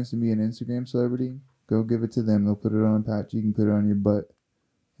get famous and be an Instagram celebrity, go give it to them. They'll put it on a patch. You can put it on your butt.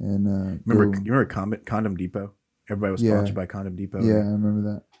 And remember Condom Depot? Everybody was sponsored by Condom Depot. Yeah, I remember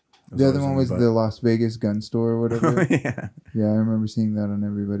that. The other one was the Las Vegas gun store or whatever. Yeah, I remember seeing that on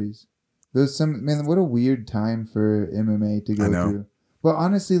everybody's. Man, what a weird time for MMA to go through. But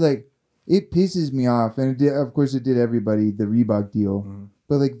honestly, like, it pisses me off, and of course it did everybody, the Reebok deal.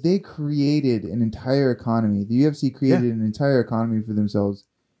 But like, they created an entire economy. The UFC created an entire economy for themselves,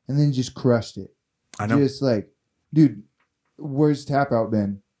 and then just crushed it. I know. Just like, dude, where's Tap Out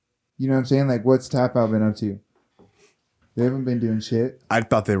been? You know what I'm saying? Like, what's Tap Out been up to? They haven't been doing shit. I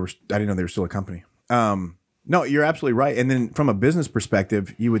didn't know they were still a company. No, you're absolutely right. And then from a business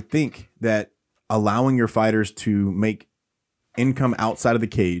perspective, you would think that allowing your fighters to make income outside of the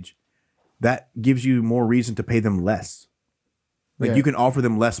cage, that gives you more reason to pay them less. Like you can offer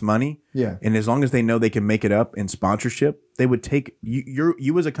them less money. Yeah. And as long as they know they can make it up in sponsorship, they would take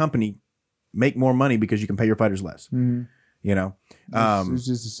you as a company make more money because you can pay your fighters less. You know? It's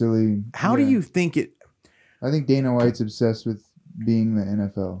just a silly. How do you think it? I think Dana White's obsessed with being the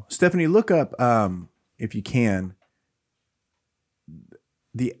NFL. Stephanie, look up if you can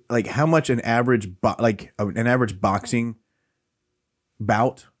how much an average boxing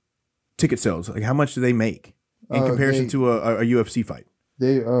bout ticket sales, like how much do they make in comparison to a UFC fight?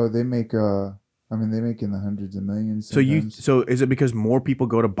 They make they make in the hundreds of millions sometimes. So is it because more people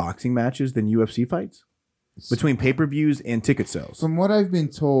go to boxing matches than UFC fights between pay-per-views and ticket sales? From what I've been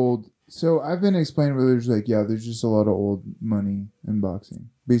told, so I've been explained where there's there's just a lot of old money in boxing.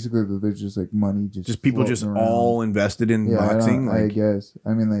 Basically, there's just like money just people just around. All invested in boxing. I guess.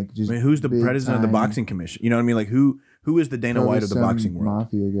 Who's the president of the boxing commission? You know what I mean? Like who is the Dana White of the boxing world?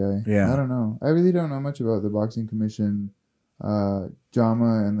 Mafia guy. Yeah. I don't know. I really don't know much about the boxing commission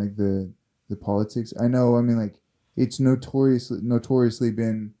drama and like the politics. I know. It's notoriously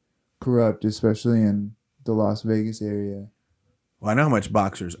been corrupt, especially in the Las Vegas area. Well, I know how much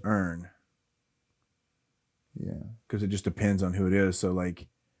boxers earn. Yeah. Because it just depends on who it is. So like,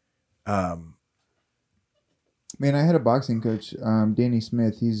 man, I had a boxing coach, Danny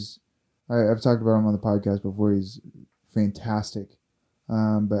Smith. I've talked about him on the podcast before. He's fantastic.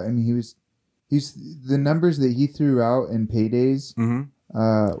 But he's the numbers that he threw out in paydays,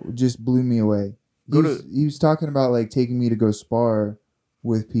 just blew me away. He was talking about like taking me to go spar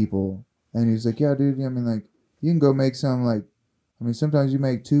with people, and he was like, "Yeah, dude. You can go make some sometimes you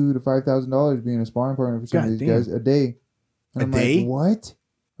make $2,000 to $5,000 being a sparring partner for some of these guys a day." And I'm like, "What?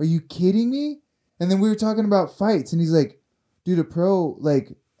 Are you kidding me?" And then we were talking about fights, and he's like, "Dude, a pro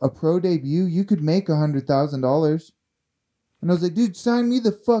debut, you could make $100,000." And I was like, "Dude, sign me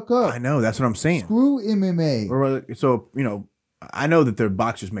the fuck up." I know, that's what I'm saying. Screw MMA. So I know that their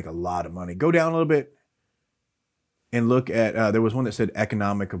boxers make a lot of money. Go down a little bit and look at. There was one that said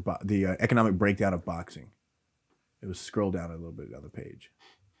economic breakdown of boxing. It was scroll down a little bit on the page.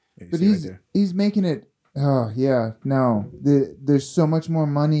 But he's making it. Oh yeah, no. There's so much more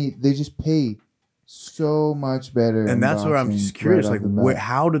money. They just pay so much better. And that's where I'm just curious.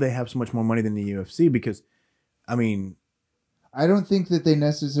 How do they have so much more money than the UFC? Because, I don't think that they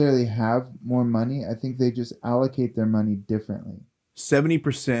necessarily have more money. I think they just allocate their money differently.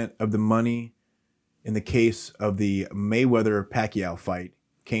 70% of the money in the case of the Mayweather-Pacquiao fight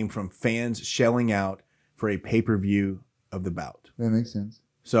came from fans shelling out for a pay-per-view of the bout. That makes sense.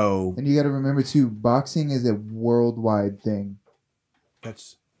 So And you got to remember too, boxing is a worldwide thing.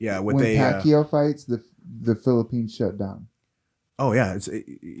 that's when Pacquiao fights, the Philippines shut down. Oh yeah,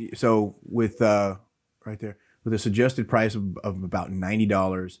 so with right there with a suggested price of about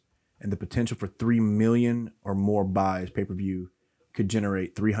 $90 and the potential for 3 million or more buys, pay-per-view could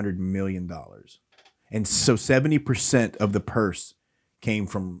generate $300 million, and so 70% of the purse came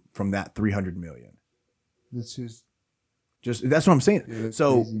from that 300 million. That's just that's what I'm saying. Dude,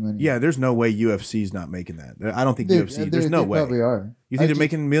 so there's no way UFC's not making that. I don't think UFC. There's no way. Probably are. You think they're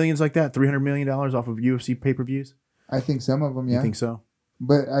making millions like that? $300 million off of UFC pay-per-views? I think some of them, yeah. You think so?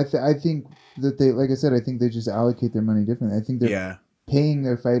 But I think that they, like I said, I think they just allocate their money differently. I think they're paying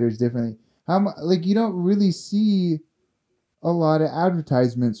their fighters differently. You don't really see a lot of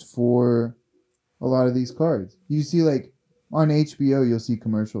advertisements for a lot of these cards. You see, like, on HBO, you'll see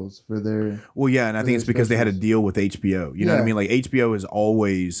commercials for their... Well, yeah, and I think it's because they had a deal with HBO. You know what I mean? Like, HBO is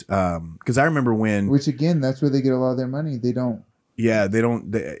always... Because I remember when... Which, again, that's where they get a lot of their money. They don't... Yeah, they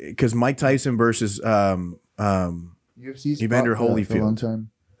don't... Because Mike Tyson versus UFC's Evander Holyfield. For a long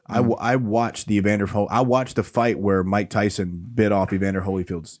time. I watched the I watched the fight where Mike Tyson bit off Evander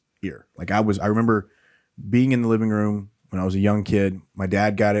Holyfield's ear. Like, I remember being in the living room when I was a young kid. My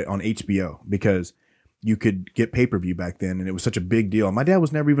dad got it on HBO because... you could get pay-per-view back then, and it was such a big deal. My dad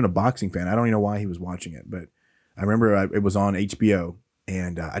was never even a boxing fan. I don't even know why he was watching it, but I remember it was on HBO,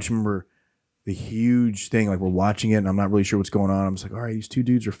 and I just remember the huge thing. Like, we're watching it, and I'm not really sure what's going on. I'm just like, all right, these two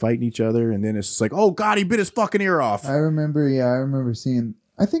dudes are fighting each other, and then it's just like, oh, God, he bit his fucking ear off. I remember seeing...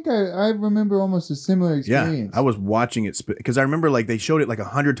 I think I remember almost a similar experience. Yeah, I was watching it, because I remember, like, they showed it like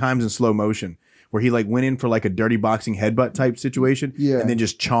 100 times in slow motion, where he like went in for like a dirty boxing headbutt type situation, and then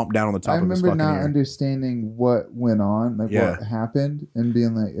just chomped down on the top of his fucking ear. I remember not understanding what went on, like what happened, and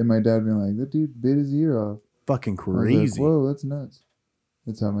being like, and my dad being like, that dude bit his ear off. Fucking crazy. Like, whoa, that's nuts.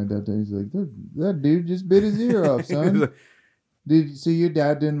 That's how my dad did. He's like, that dude just bit his ear off, son. So your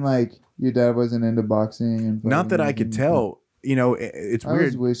dad wasn't into boxing? And not that I could tell. You know, it's weird. I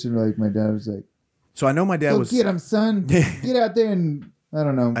was wishing like my dad was like, so I know my dad was... get him, son. Get out there and... I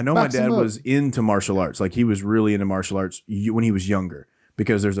don't know. I know my dad was into martial arts. Like, he was really into martial arts when he was younger,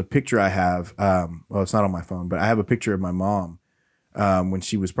 because there's a picture I have. Well, it's not on my phone, but I have a picture of my mom when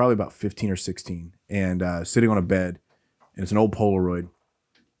she was probably about 15 or 16 and sitting on a bed, and it's an old Polaroid.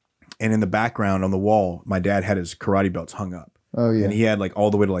 And in the background on the wall, my dad had his karate belts hung up. Oh, yeah. And he had like all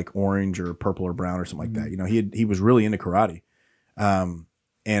the way to like orange or purple or brown or something like that. You know, he was really into karate. And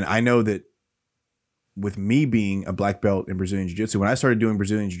I know that with me being a black belt in Brazilian Jiu-Jitsu, when I started doing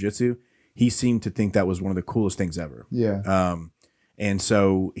Brazilian Jiu-Jitsu, he seemed to think that was one of the coolest things ever. Yeah. And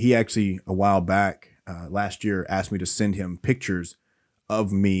so he actually, a while back, last year, asked me to send him pictures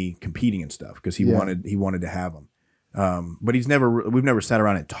of me competing and stuff, because he wanted to have them. But we've never sat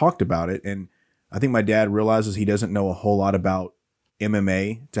around and talked about it. And I think my dad realizes he doesn't know a whole lot about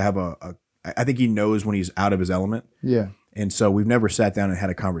MMA to have I think he knows when he's out of his element. Yeah. And so we've never sat down and had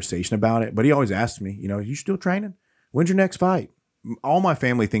a conversation about it. But he always asks me, you know, you still training? When's your next fight? All my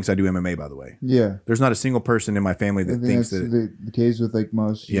family thinks I do MMA, by the way. Yeah. There's not a single person in my family that thinks that. The case with like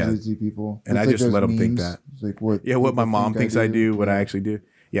most jiu-jitsu people. And I just let them think that. It's like what my mom thinks I do, what I actually do.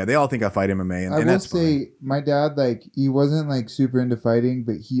 Yeah, they all think I fight MMA. And that's fine. I will say, my dad, like, he wasn't like super into fighting,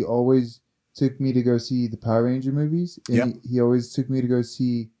 but he always took me to go see the Power Ranger movies. And he always took me to go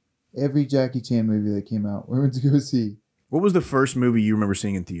see every Jackie Chan movie that came out. We went to go see. What was the first movie you remember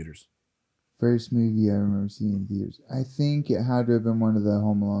seeing in theaters? First movie I remember seeing in theaters. I think it had to have been one of the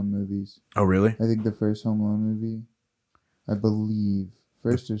Home Alone movies. Oh, really? I think the first Home Alone movie. I believe.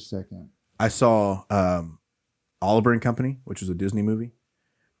 First or second. I saw Oliver and Company, which was a Disney movie.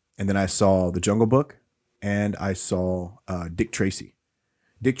 And then I saw The Jungle Book. And I saw Dick Tracy.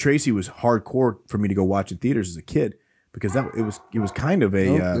 Dick Tracy was hardcore for me to go watch in theaters as a kid, because it was kind of a...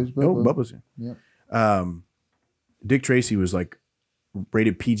 Bubba's here. Yep. Dick Tracy was like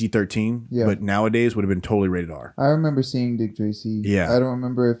rated PG-13, but nowadays would have been totally rated R. I remember seeing Dick Tracy. Yeah. I don't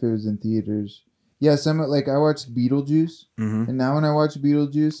remember if it was in theaters. Yeah, I watched Beetlejuice, and now when I watch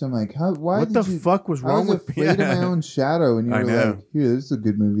Beetlejuice, I'm like, what the fuck was wrong with me? I was afraid of my own shadow, and you were like, here, this is a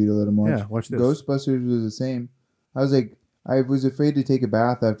good movie to let him watch. Yeah, watch this. Ghostbusters was the same. I was afraid to take a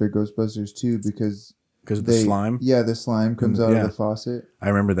bath after Ghostbusters 2 because of the slime? Yeah, the slime comes out of the faucet. I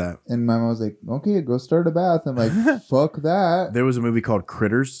remember that. And my mom was like, okay, go start a bath. I'm like, fuck that. There was a movie called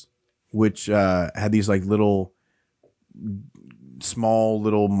Critters, which had these like small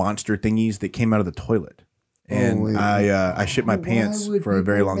little monster thingies that came out of the toilet. And I shit my pants for a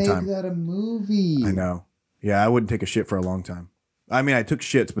very long time. Why would that a movie? I know. Yeah, I wouldn't take a shit for a long time. I mean, I took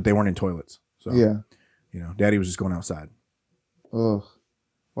shits, but they weren't in toilets. So, yeah. You know, Daddy was just going outside. Ugh.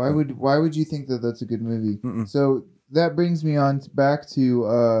 Why would you think that that's a good movie? Mm-mm. So that brings me on back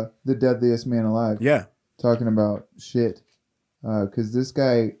to The Deadliest Man Alive. Yeah. Talking about shit. Because this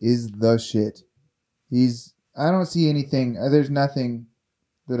guy is the shit. I don't see anything. There's nothing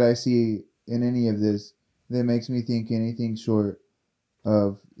that I see in any of this that makes me think anything short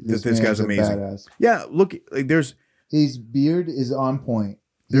of this guy's amazing. Badass. Yeah, look, like His beard is on point.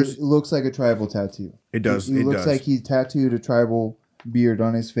 It looks like a tribal tattoo. It does. It looks like he tattooed a tribal beard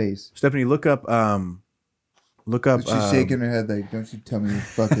on his face. Stephanie, look up. She's shaking her head like, don't you tell me to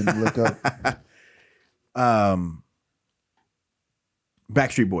fucking look up.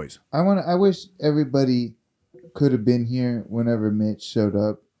 Backstreet Boys. I wish everybody could have been here whenever Mitch showed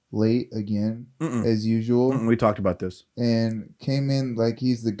up late again, as usual. We talked about this. And came in like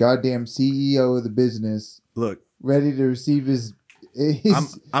he's the goddamn CEO of the business. Look, ready to receive his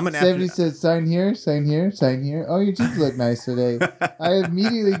I'm an Stephanie said, sign here, sign here, sign here. Oh, your jeans look nice today. I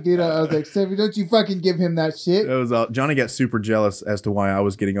immediately get up. I was like, Stephanie, don't you fucking give him that shit. That was all. Johnny got super jealous as to why I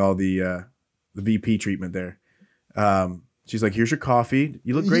was getting all the VP treatment there. She's like, here's your coffee.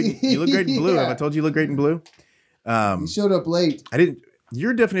 You look great. You look great in blue. Yeah. Have I told you look great in blue? You showed up late. I didn't.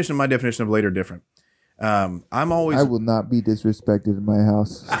 Your definition and my definition of late are different. I will not be disrespected in my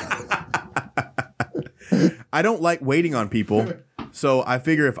house. I don't like waiting on people. So I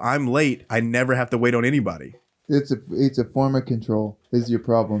figure if I'm late, I never have to wait on anybody. It's a form of control is your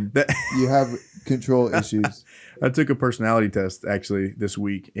problem. You have control issues. I took a personality test actually this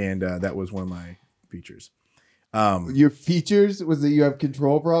week, and that was one of my features. Your features was that you have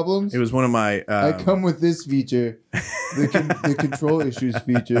control problems? It was one of my... I come with this feature, the control issues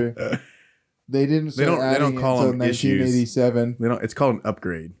feature. They didn't start they don't call them 1987. They don't. It's called an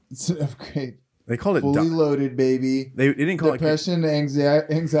upgrade. It's an upgrade. They called it fully loaded, baby. They didn't call depression,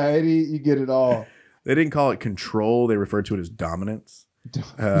 anxiety. You get it all. They didn't call it control. They referred to it as dominance.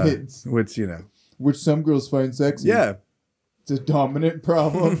 Which some girls find sexy. Yeah, it's a dominant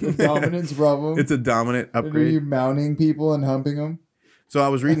problem. A dominance problem. It's a dominant upgrade. And are you mounting people and humping them? So I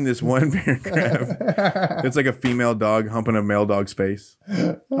was reading this one paragraph. It's like a female dog humping a male dog's face.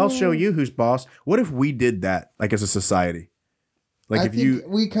 I'll show you who's boss. What if we did that, like as a society? Like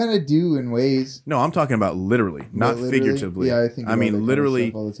we kind of do in ways. No, I'm talking about literally, not figuratively. Yeah, I mean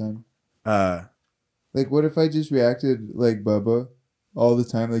literally all the time. Like, what if I just reacted like Bubba all the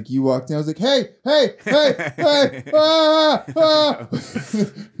time? Like, you walked in, I was like, hey,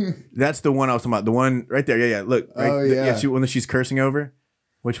 That's the one I was talking about. The one right there. Yeah. Look. Right, oh yeah. When she's cursing over.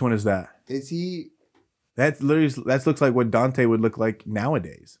 Which one is that? Is he? That looks like what Dante would look like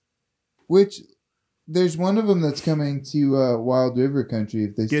nowadays. Which. There's one of them that's coming to Wild River Country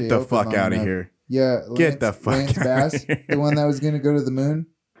if they get the fuck out of here. Yeah, get the fuck Lance Bass, the one that was going to go to the moon.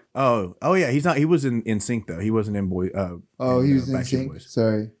 Oh yeah, he's not. He was in Sync though. He wasn't in Boy. He was in Sync. Boys.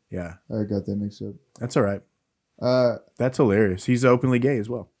 Sorry. Yeah, I got that mixed up. That's all right. That's hilarious. He's openly gay as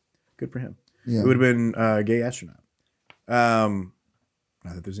well. Good for him. Yeah, it would have been a gay astronaut.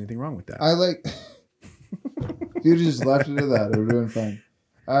 Not that there's anything wrong with that. I like. If you just left it at that, it would have been fine.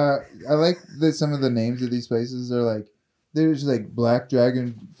 I like that some of the names of these places are like, there's like Black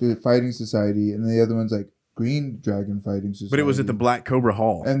Dragon Fighting Society, and the other one's like Green Dragon Fighting Society. But it was at the Black Cobra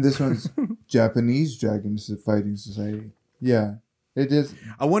Hall. And this one's Japanese Dragon Fighting Society. Yeah. It is.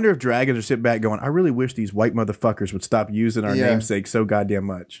 I wonder if dragons are sitting back going, I really wish these white motherfuckers would stop using our namesake so goddamn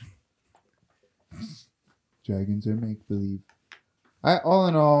much. Dragons are make-believe. All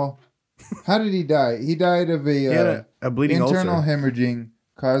in all, how did he die? He died of a bleeding internal ulcer. Hemorrhaging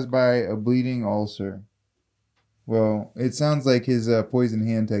caused by a bleeding ulcer. Well, it sounds like his poison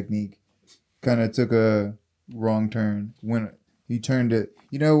hand technique kind of took a wrong turn when he turned it.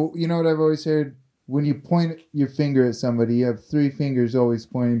 You know what I've always heard? When you point your finger at somebody, you have 3 fingers always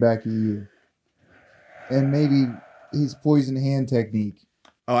pointing back at you. And maybe his poison hand technique.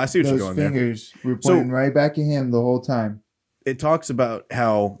 Oh, I see what you're going there. Those fingers were pointing right back at him the whole time. It talks about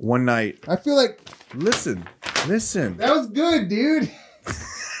how one night... I feel like... Listen. That was good, dude.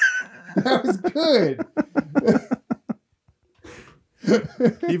 That was good.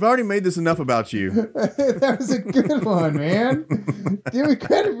 You've already made this enough about you. That was a good one, man. Give me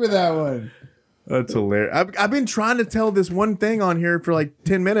credit for that one. That's hilarious. I've been trying to tell this one thing on here for like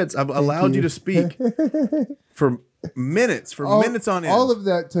 10 minutes. I've allowed you to speak for minutes on end. All of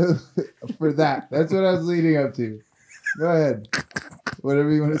that for that. That's what I was leading up to. Go ahead.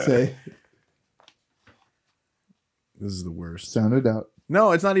 Whatever you want to say. This is the worst. Sound of doubt.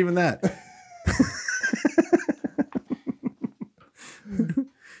 No, it's not even that.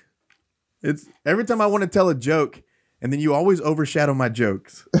 It's every time I want to tell a joke, and then you always overshadow my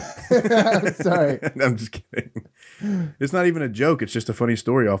jokes. I'm sorry. I'm just kidding. It's not even a joke. It's just a funny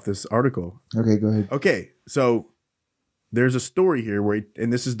story off this article. Okay, go ahead. Okay, so there's a story here where,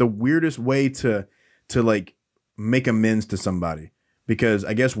 and this is the weirdest way to like make amends to somebody, because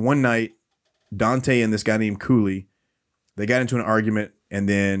I guess one night Dante and this guy named Cooley, they got into an argument, and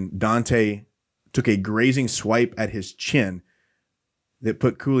then Dante took a grazing swipe at his chin that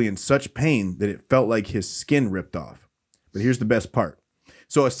put Cooley in such pain that it felt like his skin ripped off. But here's the best part.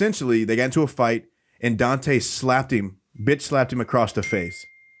 So essentially, they got into a fight, and Dante slapped him across the face.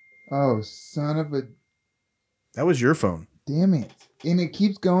 Oh, son of a... That was your phone. Damn it. And it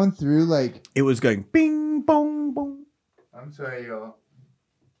keeps going through like... It was going bing, bong, bong. I'm sorry, y'all.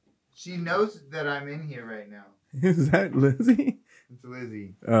 She knows that I'm in here right now. Is that Lizzie? It's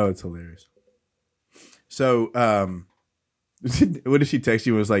Lizzie. Oh, it's hilarious. So, what did she text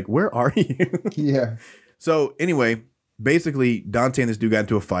you? It was like, where are you? Yeah. So anyway, basically Dante and this dude got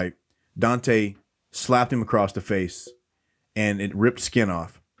into a fight. Dante slapped him across the face and it ripped skin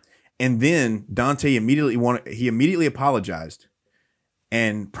off. And then Dante immediately apologized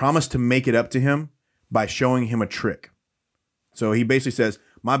and promised to make it up to him by showing him a trick. So he basically says,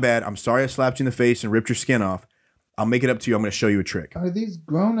 my bad. I'm sorry I slapped you in the face and ripped your skin off. I'll make it up to you. I'm going to show you a trick. Are these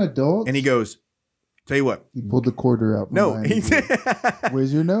grown adults? And he goes, tell you what. He pulled the quarter out. No. He said,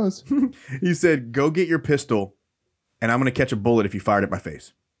 where's your nose? He said, go get your pistol and I'm going to catch a bullet if you fired at my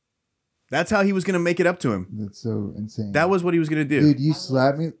face. That's how he was going to make it up to him. That's so insane. That was what he was going to do. Dude, you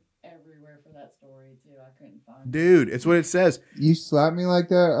slapped me. Everywhere for that story too. I couldn't find it. Dude, it's what it says. You slap me like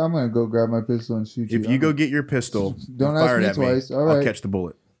that, I'm going to go grab my pistol and shoot you. If you go get your pistol Don't and ask fire it me at twice. me, All right. I'll catch the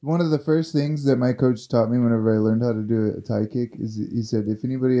bullet. One of the first things that my coach taught me whenever I learned how to do a Thai kick is he said, if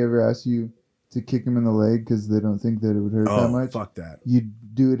anybody ever asks you to kick him in the leg because they don't think that it would hurt that much, fuck that. you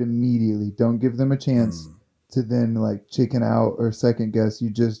do it immediately. Don't give them a chance to then like chicken out or second guess.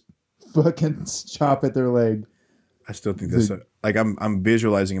 You just fucking chop at their leg. I still think this, like I'm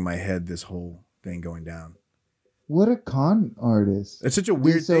visualizing in my head this whole thing going down. What a con artist. It's such a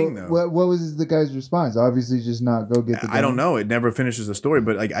weird thing, though. What was the guy's response? Obviously, just not go get the gun. I don't know. It never finishes the story,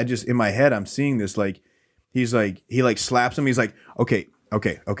 but like I just, in my head, I'm seeing this, like, he like slaps him. He's like, okay.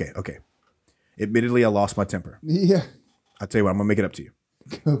 Admittedly, I lost my temper. Yeah. I'll tell you what, I'm going to make it up to you.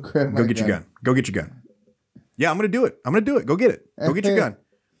 Go grab my Go get your gun. Go get your gun. Yeah, I'm going to do it. Go get it. Go get your gun.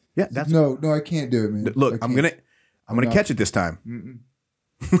 Yeah, that's No, I can't do it, man. Look, I'm gonna catch it this time.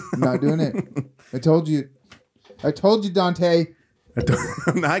 I'm not doing it. I told you, Dante.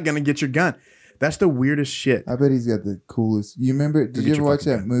 I'm not gonna get your gun. That's the weirdest shit. I bet he's got the coolest. You remember? Did you ever watch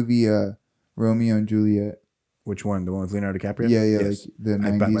that movie, Romeo and Juliet? Which one? The one with Leonardo DiCaprio? Yeah, Yes. like the I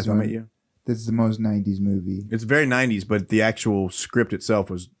bet 90s my thumb one. at you. That's the most 90s movie. It's very 90s, but the actual script itself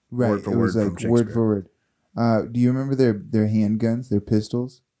was Right, word for it word was from like Shakespeare. word for word. Do you remember their handguns, their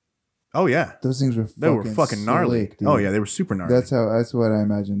pistols? Oh yeah, Those things were they were fucking gnarly. slick, dude. Oh yeah, they were super gnarly. That's what I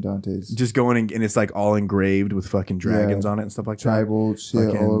imagine Dante's Just going and it's like all engraved with fucking dragons on it and stuff like that. tribal shit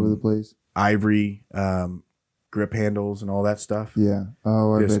Fucking all over the place. Ivory grip handles and all that stuff. Yeah.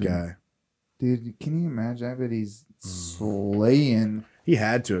 Oh, I This bet. guy, Dude, can you imagine? I bet he's slaying. he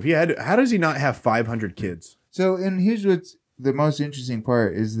had to. If he had to, how does he not have 500 kids? So, and here's what's the most interesting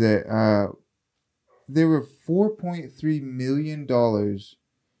part is that there were $4.3 million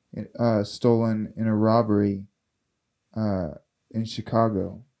stolen in a robbery in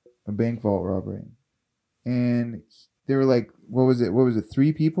Chicago, a bank vault robbery. And they were like, what was it?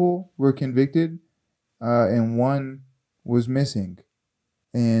 3 people were convicted and 1 was missing.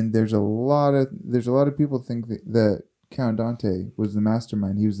 And there's a lot of people think that Count Dante was the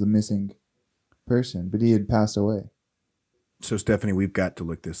mastermind. He was the missing person, but he had passed away. So Stephanie, we've got to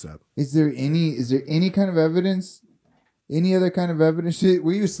look this up. Is there any kind of evidence? Any other kind of evidence?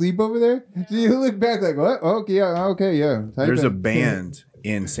 Were you asleep over there? Did you look back like, what? Okay, yeah. There's a band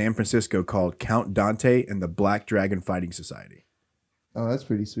in San Francisco called Count Dante and the Black Dragon Fighting Society. Oh, that's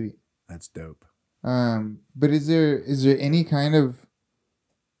pretty sweet. That's dope. But is there any kind of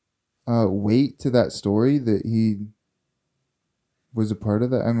weight to that story that he was a part of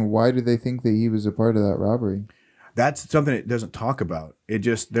that? I mean, why do they think that he was a part of that robbery? That's something it doesn't talk about. It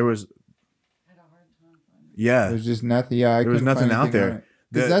just, there was, I had a hard time finding it. yeah. There's just nothing. Yeah, There was nothing out there.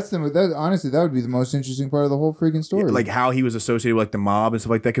 Because honestly, that would be the most interesting part of the whole freaking story. Like how he was associated with like the mob and stuff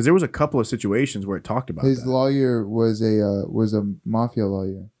like that. Because there was a couple of situations where it talked about his that. lawyer was a mafia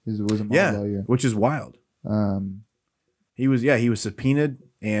lawyer. Was a mob lawyer. Which is wild. He was subpoenaed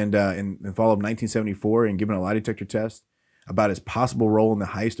and in the fall of 1974 and given a lie detector test about his possible role in the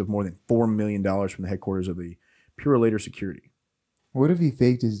heist of more than $4 million from the headquarters of the Purolator Security. What if he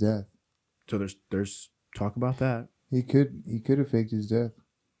faked his death? So there's talk about that. He could have faked his death.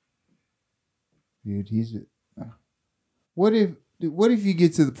 Dude, What if you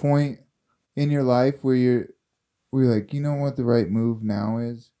get to the point in your life where you're like, you know what the right move now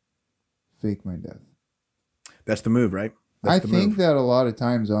is? Fake my death. That's the move, right? I think that a lot of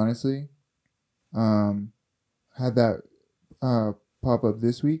times, honestly, had that pop up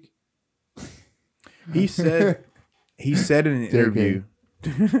this week. He said in an interview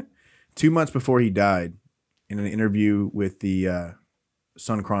 2 months before he died, in an interview with the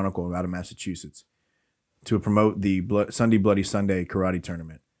Sun Chronicle out of Massachusetts, to promote the Sunday Bloody Sunday karate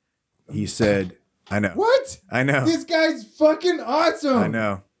tournament. He said, I know. What? I know. This guy's fucking awesome. I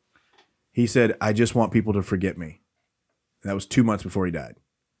know. He said, I just want people to forget me. And that was 2 months before he died.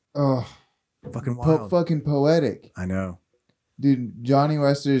 Oh. Fucking wild. Fucking poetic. I know. Dude, Johnny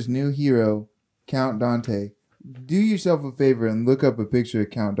Wester's new hero, Count Dante. Do yourself a favor and look up a picture of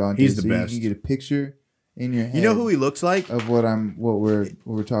Count Dante. He's the best. You can get a picture in your head. You know who he looks like? Of what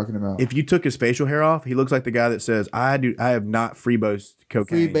we're talking about. If you took his facial hair off, he looks like the guy that says, I have not freebased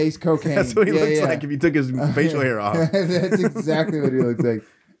cocaine. Freebase cocaine. That's what he looks like if you took his facial hair off. That's exactly what he looks like.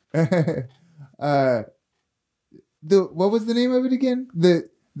 What was the name of it again?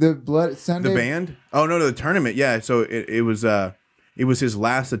 The Blood Sunday. The band? Oh no, the tournament. Yeah. So it was his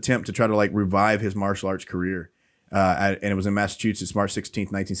last attempt to try to like revive his martial arts career, and it was in Massachusetts, March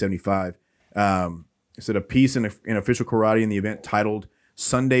 16th, 1975. It said a piece in official karate in the event titled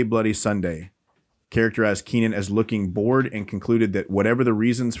 "Sunday Bloody Sunday" characterized Keenan as looking bored and concluded that whatever the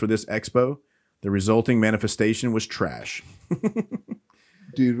reasons for this expo, the resulting manifestation was trash.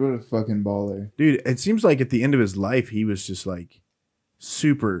 Dude, what a fucking baller. Dude, it seems like at the end of his life, he was just like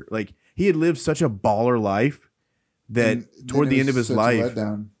super, like he had lived such a baller life that toward the end of his life.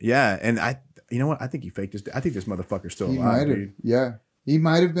 Yeah. And you know what? I think he faked this. I think this motherfucker's still alive, dude. Yeah. He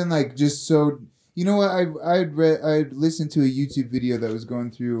might have been like just so, you know what? I'd listened to a YouTube video that was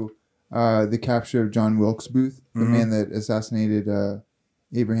going through the capture of John Wilkes Booth, the man that assassinated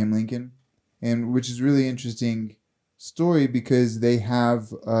Abraham Lincoln, and which is really interesting story because they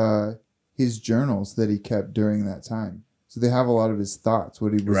have his journals that he kept during that time. So they have a lot of his thoughts,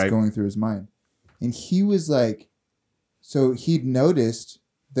 what he was going through his mind. And he was like, so he'd noticed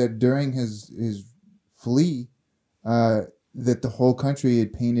that during his flee, that the whole country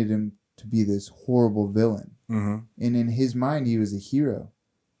had painted him to be this horrible villain. Mm-hmm. And in his mind, he was a hero.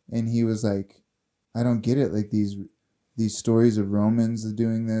 And he was like, I don't get it. Like these stories of Romans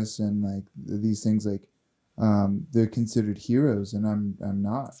doing this and like these things like, they're considered heroes and I'm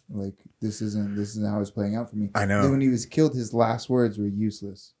not. Like this isn't how it's playing out for me. I know. Then when he was killed, his last words were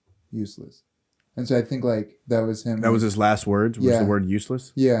useless. And so I think like that was him. That was his last words. Was the word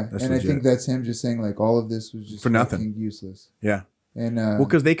useless? Yeah, that's and legit. I think that's him just saying like all of this was just for nothing, useless. Yeah, and well,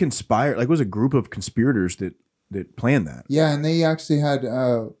 because they conspired. Like it was a group of conspirators that planned that. Yeah, and they actually had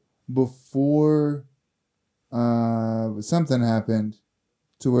before something happened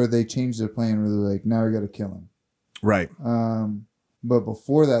to where they changed their plan. Where they're like, now we got to kill him. Right. But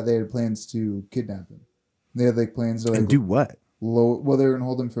before that, they had plans to kidnap him. They had like plans to like and do what? Well, they were gonna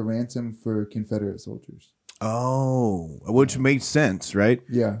hold him for ransom for Confederate soldiers. Oh, which makes sense, right?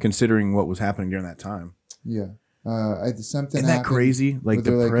 Yeah. Considering what was happening during that time. Yeah. Something. Isn't that crazy? Like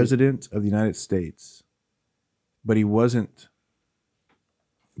the president of the United States, but he wasn't.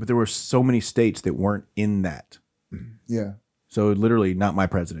 But there were so many states that weren't in that. Yeah. So literally, not my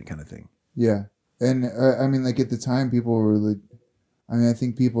president, kind of thing. Yeah, and I mean, like at the time, people were like, I mean, I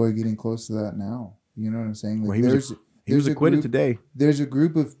think people are getting close to that now. You know what I'm saying? Like, well, he was acquitted today. There's a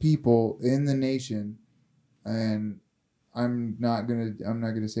group of people in the nation, and I'm not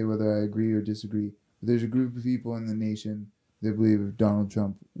gonna say whether I agree or disagree. But there's a group of people in the nation that believe if Donald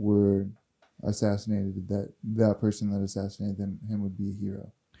Trump were assassinated, that person that assassinated him would be a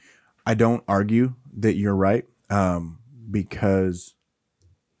hero. I don't argue that you're right, because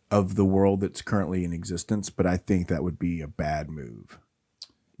of the world that's currently in existence, but I think that would be a bad move.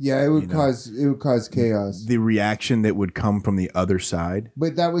 Yeah, it would cause chaos. The reaction that would come from the other side.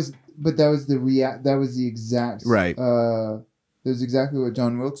 That was the exact right. That was exactly what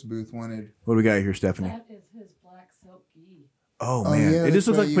John Wilkes Booth wanted. What do we got here, Stephanie? That is his black silk gi. Oh man, yeah, it just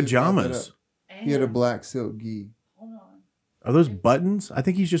looks like pajamas. He had a black silk gi. Hold on. Are those buttons? I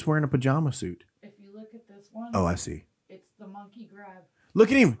think he's just wearing a pajama suit. If you look at this one. Oh, I see. It's the monkey grab.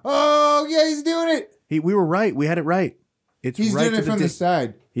 Look at him. Oh yeah, he's doing it. We were right. We had it right. He's doing it from the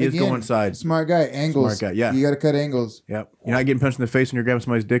side. He is going side. Smart guy. Angles. Smart guy, yeah. You got to cut angles. Yep. You're not getting punched in the face when you're grabbing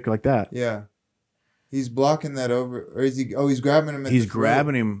somebody's dick like that. Yeah. He's blocking that over. Or is he? Oh, he's grabbing him at He's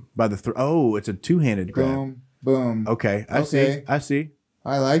grabbing him by the throat. Oh, it's a two-handed grab. Boom. Boom. Okay. I see.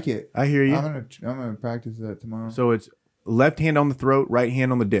 I like it. I hear you. I'm gonna practice that tomorrow. So it's left hand on the throat, right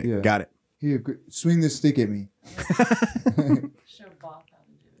hand on the dick. Yeah. Got it. Here, swing this stick at me. Show Bob how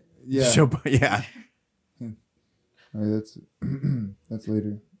to do it. Yeah. Yeah. All right, that's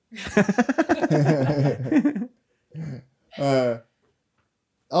later.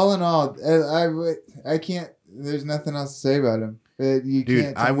 All in all, I can't. There's nothing else to say about him.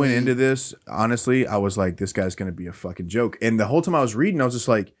 Dude, I went into this honestly. I was like, this guy's gonna be a fucking joke. And the whole time I was reading, I was just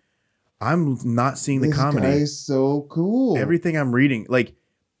like, I'm not seeing the comedy. This guy is so cool. Everything I'm reading, like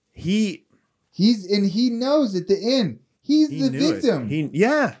he knows at the end he's the victim.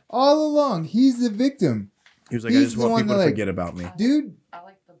 All along he's the victim. He was like, I just want people to forget about me, dude. I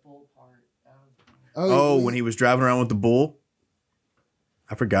like the bull part. When he was driving around with the bull.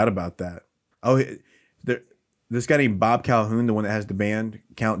 I forgot about that. This guy named Bob Calhoun, the one that has the band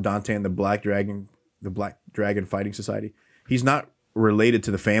Count Dante and the Black Dragon Fighting Society. He's not related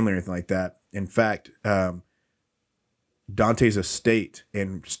to the family or anything like that. In fact, Dante's estate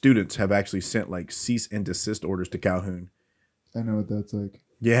and students have actually sent like cease and desist orders to Calhoun. I know what that's like.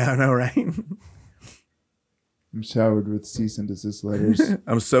 Yeah, I know, right? I'm showered with cease and desist letters.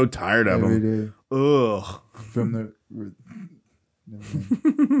 I'm so tired of them. Every day. Ugh. From the.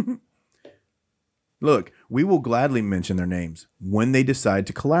 Look, we will gladly mention their names when they decide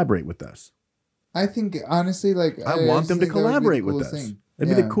to collaborate with us. I think, honestly, like... I want them to collaborate with us.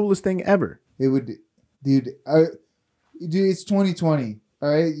 That'd be the coolest thing ever. It would... Dude, it's 2020, all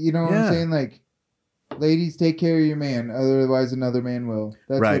right? You know what I'm saying? Like, ladies, take care of your man, otherwise another man will.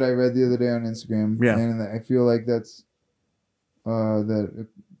 That's what I read the other day on Instagram. Yeah. And I feel like that's...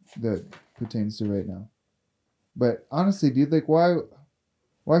 that pertains to right now. But honestly, dude, like, why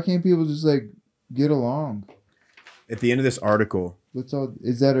can't people just, like, get along? At the end of this article...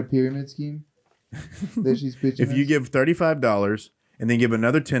 Is that a pyramid scheme that she's pitching? If you give $35 and then give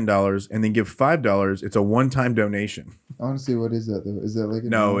another $10 and then give $5, it's a one-time donation. Honestly, what is that, though? Is that like...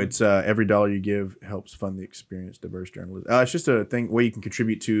 It's every dollar you give helps fund the experience, diverse journalism. It's just a thing where you can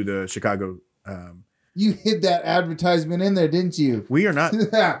contribute to the Chicago... You hid that advertisement in there, didn't you? We are not...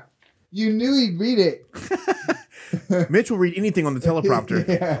 You knew he'd read it. Mitch will read anything on the teleprompter.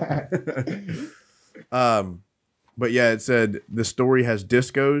 But yeah, it said the story has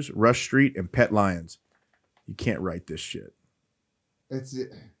discos, Rush Street, and pet lions. You can't write this shit. It's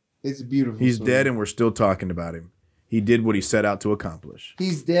a beautiful. He's story. dead, and we're still talking about him. He did what he set out to accomplish.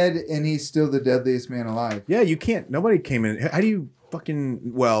 He's dead, and he's still the deadliest man alive. Yeah, you can't. Nobody came in. How do you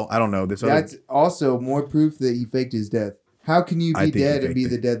fucking? Well, I don't know. That's also more proof that he faked his death. How can you be dead and be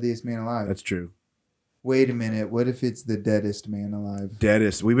the deadliest man alive? That's true. Wait a minute. What if it's the deadest man alive?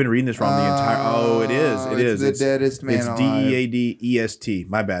 Deadest. We've been reading this wrong the entire... Oh, it is. It is. It's the deadest man alive. It's DEADEST.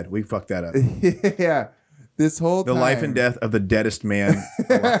 My bad. We fucked that up. Yeah. This whole time. The life and death of the deadest man.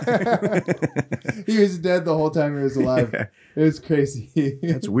 He was dead the whole time he was alive. Yeah. It was crazy.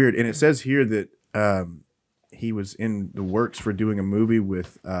 That's weird. And it says here that he was in the works for doing a movie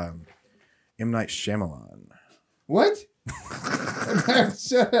with M. Night Shyamalan. What?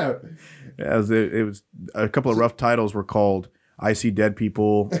 Shut up. It was a couple of rough titles were called I See Dead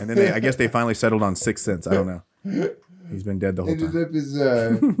People, and then I guess they finally settled on Sixth Sense. I don't know. He's been dead the whole time. Ended up as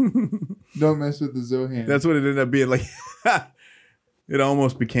Don't Mess with the Zohan. That's what it ended up being like. It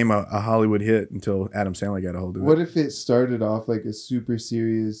almost became a Hollywood hit until Adam Sandler got a hold of it. What if it started off like a super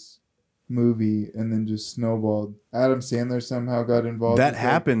serious movie and then just snowballed? Adam Sandler somehow got involved. That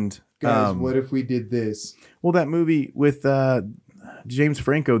happened. Guys, what if we did this? Well, that movie with James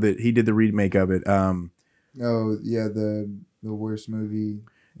Franco that he did the remake of it. Oh yeah, the worst movie.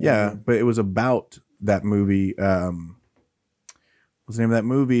 Yeah, but it was about that movie. What's the name of that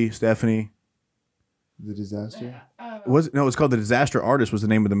movie, Stephanie? The Disaster. It was called The Disaster Artist. Was the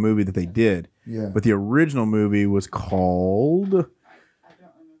name of the movie that they did. Yeah. But the original movie was called. I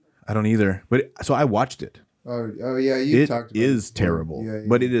don't remember. I don't either. But so I watched it. Oh yeah, you talked about it. It is terrible, yeah.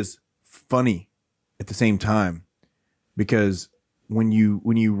 but it is funny at the same time because when you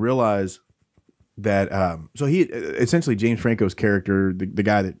realize that so he essentially James Franco's character, the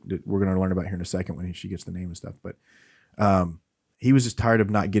guy that we're going to learn about here in a second when she gets the name and stuff, but he was just tired of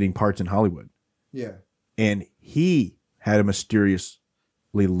not getting parts in Hollywood. Yeah, and he had a mysteriously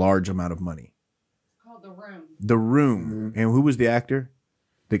large amount of money. It's called The Room. The Room, Mm-hmm. and who was the actor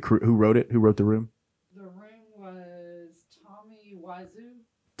who wrote it? Who wrote The Room? The Room was Tommy Wiseau.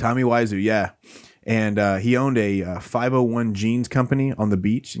 Tommy Wiseau, yeah. And he owned a 501 jeans company on the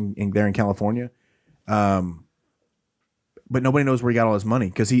beach there in California. But nobody knows where he got all his money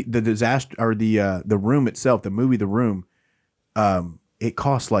because the disaster or the Room itself, the movie The Room, it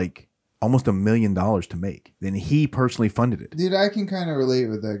cost like almost $1 million to make. And he personally funded it. dude, I can kind of relate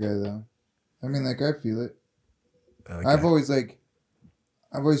with that guy though. I mean, like I feel it. Okay. I've always like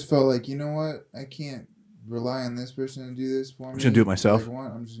I've always felt like, you know what? I can't rely on this person to do this for me. I'm just gonna do it myself.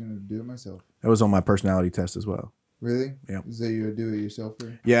 I'm just gonna do it myself. That was on my personality test as well. Really? Yeah. Is that you're a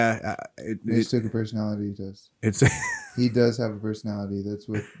do-it-yourselfer? Yeah. Mitch took a personality test. It's He does have a personality. That's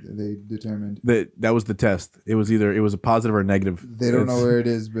what they determined. that was the test. It was a positive or negative. They don't know where it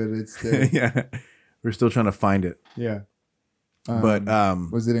is, but it's there. Yeah. We're still trying to find it. Yeah. But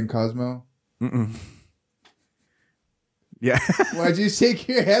was it in Cosmo? Mm-mm. Yeah. Why'd you shake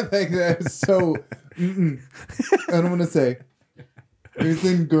your head like that? So, I don't want to say. It was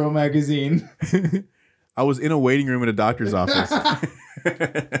in Girl Magazine. I was in a waiting room at a doctor's office.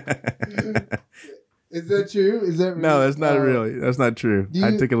 Is that true? Is that real? No, that's not really. That's not true.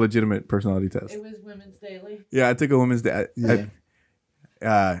 I took a legitimate personality test. It was Women's Daily. Yeah, I took a women's day. Yeah.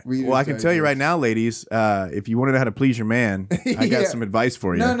 Well, I can tell you right now, ladies, if you want to know how to please your man, I got some advice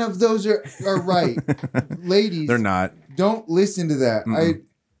for you. None of those are right. Ladies. They're not. Don't listen to that. Mm-mm.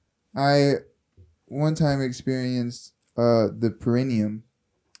 I one time experienced the perineum.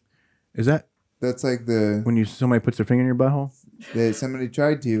 Is that That's like the when somebody puts their finger in your butthole? that somebody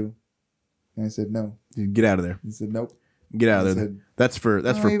tried to, and I said no. Get out of there. He said nope. Get out I of there. said, That's for.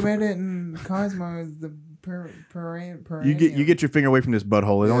 I read it in Cosmo. It's the perineum. You get your finger away from this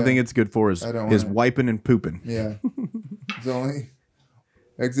butthole. The only Yeah. thing it's good for is I don't want it. wiping and pooping. Yeah. It's only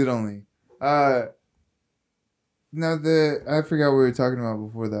exit only. Now I forgot what we were talking about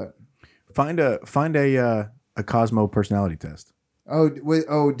before that. Find a Cosmo personality test. Oh wait!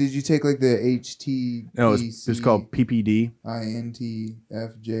 Oh, did you take like the HT? No, it's called PPD.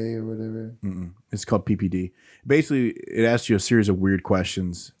 INTFJ or whatever. Mm-mm. It's called PPD. Basically, it asks you a series of weird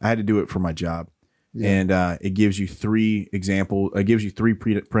questions. I had to do it for my job, and it gives you three examples. It gives you three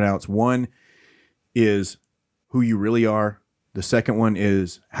printouts. One is who you really are. The second one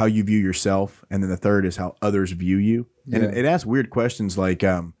is how you view yourself, and then the third is how others view you. And it asks weird questions like,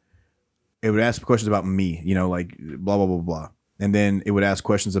 it would ask questions about me, like blah blah blah blah, and then it would ask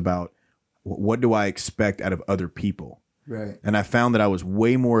questions about what do I expect out of other people. Right. And I found that I was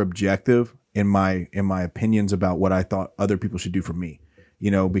way more objective in my opinions about what I thought other people should do for me.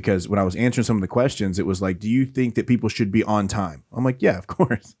 Because when I was answering some of the questions, it was like, do you think that people should be on time? I'm like, yeah, of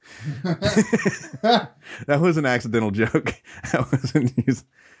course. That was an accidental joke. That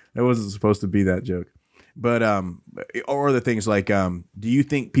wasn't supposed to be that joke. But or other things like, do you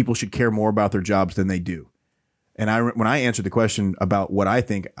think people should care more about their jobs than they do? And when I answered the question about what I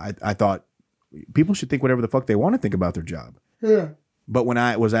think, I thought people should think whatever the fuck they want to think about their job. Yeah. But when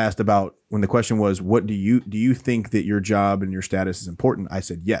I was asked about, when the question was, what do you think that your job and your status is important? I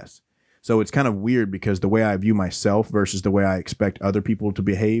said yes. So it's kind of weird because the way I view myself versus the way I expect other people to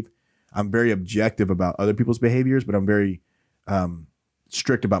behave, I'm very objective about other people's behaviors, but I'm very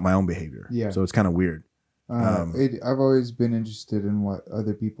strict about my own behavior. Yeah. So it's kind of weird. I've always been interested in what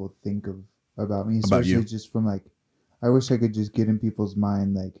other people think about me, especially just from like, I wish I could just get in people's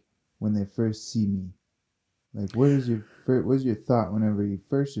mind like when they first see me. Like, what was your thought whenever you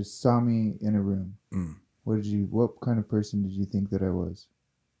first just saw me in a room? Mm. What kind of person did you think that I was?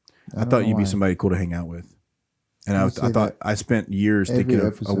 I thought you'd be somebody cool to hang out with. And I thought I spent years thinking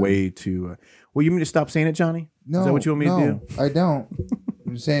of a way to. Well, you mean to stop saying it, Johnny? No. Is that what you want me to do? I don't.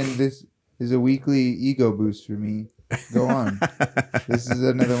 I'm saying this is a weekly ego boost for me. Go on. This is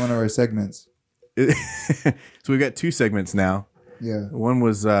another one of our segments. So we've got two segments now. Yeah. One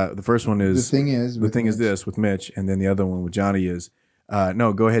was the first one is the thing is this with Mitch, and then the other one with Johnny is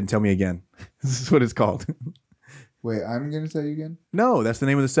no. Go ahead and tell me again. This is what it's called. Wait, I'm gonna tell you again. No, that's the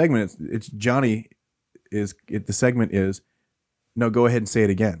name of the segment. It's Johnny. The segment is no. Go ahead and say it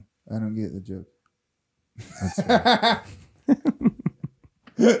again. I don't get the joke.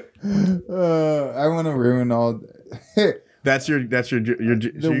 I want to ruin all. That's your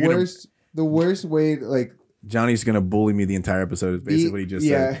the worst way like. Johnny's gonna bully me the entire episode. Is basically what he just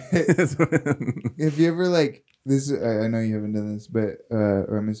said. If you ever like this, I know you haven't done this, but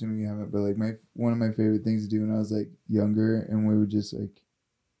or I'm assuming you haven't. But like one of my favorite things to do when I was like younger, and we would just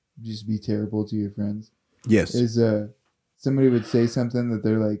be terrible to your friends. Yes, is somebody would say something that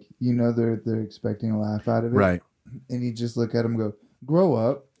they're like, they're expecting a laugh out of it, right? And you just look at them and go, "Grow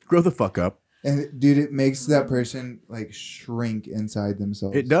up, grow the fuck up." And dude, it makes that person like shrink inside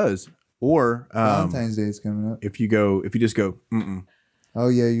themselves. It does. Or Valentine's Day is coming up. If you just go, mm-mm. Oh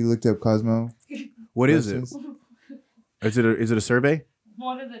yeah, you looked up Cosmo. What is it? Is it a survey?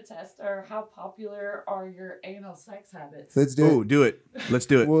 One of the tests are how popular are your anal sex habits. Let's do it. Oh, do it. Let's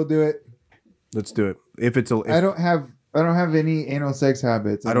do it. We'll do it. Let's do it. I don't have any anal sex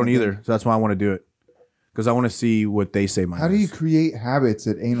habits. I don't either. So that's why I want to do it. Because I want to see what they say. How do you create habits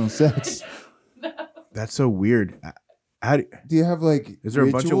at anal sex? That's so weird. Do you have like? Is there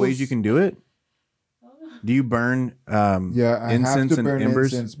a bunch of ways you can do it? Do you burn Yeah, I incense have to burn and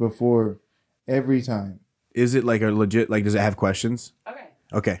embers? incense before every time. Is it like a legit, like, does it have questions? Okay.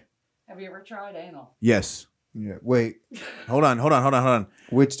 Okay. Have you ever tried anal? Yes. Yeah. Wait. Hold on.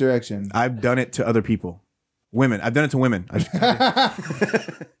 Which direction? I've done it to other people. Women. I've done it to women.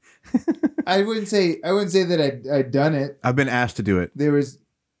 I wouldn't say that I'd done it. I've been asked to do it.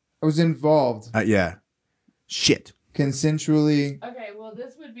 I was involved. Yeah. Shit. Consensually. Okay, well,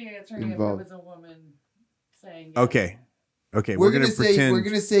 this would be answering Involved. if it was a woman saying yes. Okay. We're gonna say pretend. we're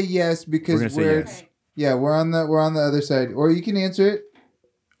gonna say yes because We're gonna say yes. Okay. yeah, we're on the other side. Or you can answer it.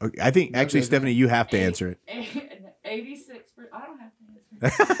 Okay, I think actually, Okay. Stephanie, you have to answer it. 86%. I don't have to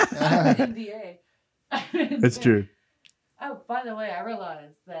answer it. NDA. That's true. Oh, by the way, I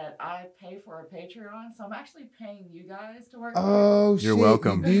realized that I pay for a Patreon, so I'm actually paying you guys to work. Oh, You're shit.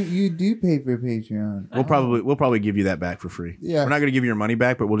 welcome. You do pay for Patreon. We'll probably give you that back for free. Yeah. We're not gonna give you your money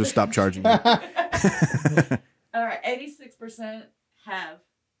back, but we'll just stop charging you. All right, 86% have.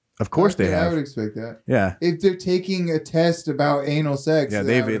 Of course they I have. would expect that. Yeah. If they're taking a test about anal sex, Yeah, then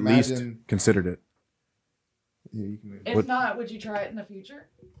they've I would at least imagine- considered it. Yeah, you can If not, would you try it in the future?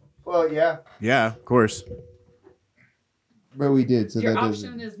 well, yeah, Yeah, of course. but we did. So Your that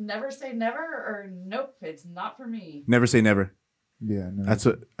option doesn't. is never say never or nope, it's not for me. Never say never. Yeah, no. That's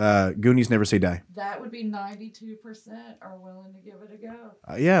what Goonies never say die. That would be 92% are willing to give it a go.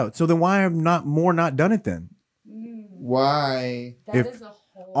 Yeah. So then why have not done it then? Why? That If is a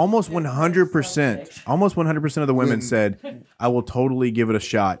whole Almost different 100%. subject. Almost 100% of the women When- said, "I will totally give it a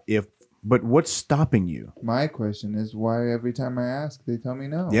shot." But what's stopping you? My question is why every time I ask they tell me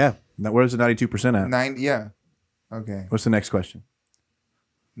no. Yeah. Where's the 92% at? 90. Yeah. Okay. What's the next question?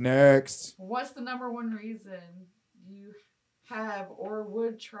 Next. What's the number one reason you have or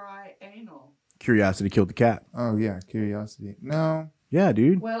would try anal? Curiosity killed the cat. Oh yeah, curiosity. No. Yeah,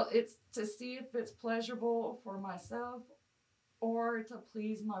 dude. Well, it's to see if it's pleasurable for myself or to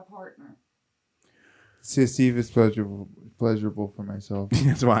please my partner. To see if it's pleasurable for myself.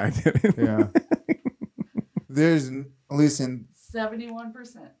 That's why I did it. Yeah. Listen,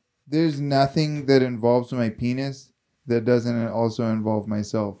 71%. there's nothing that involves my penis that doesn't also involve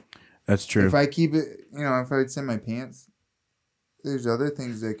myself. That's true. If I keep it, if it's in my pants, there's other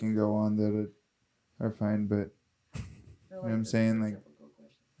things that can go on that are fine, but Feel what I'm this is saying? a Like- difficult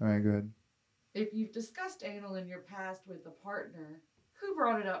question. all right, good. If you've discussed anal in your past with a partner, who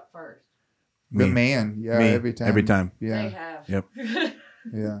brought it up first? The Me. man, yeah, Me. every time. Every time. They Yeah, have. Yep.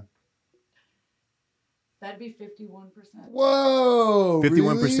 yeah. That'd be 51%. Whoa,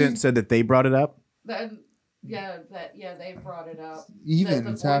 51% really? said that they brought it up. They brought it up. Even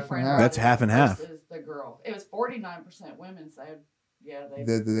The it's half and boyfriend half. brought That's it half up and half. versus the girl. It was 49% women said, yeah,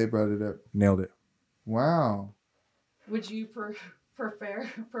 They brought it up. Nailed it. Wow. Would you prefer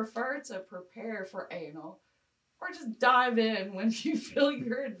to prepare for anal, or just dive in when you feel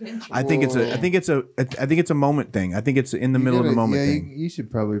your adventure? I think it's a moment thing. I think it's in the middle of the moment thing. You should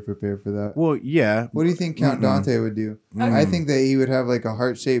probably prepare for that. Well, yeah. What do you think Count Mm-mm. Dante would do? Mm. I think that he would have like a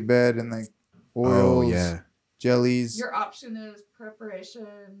heart-shaped bed and like oils, Oh yeah. jellies. Your option is preparation,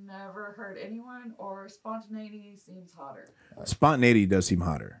 never hurt anyone, or spontaneity seems hotter. Spontaneity does seem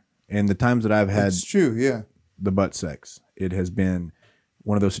hotter. And the times that I've had It's true, yeah. the butt sex, it has been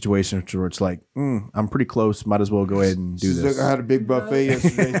one of those situations where it's like, I'm pretty close. Might as well go ahead and do She's this. like, I had a big buffet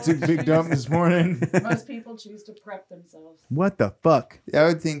yesterday. Took a big dump this morning. Most people choose to prep themselves. What the fuck? I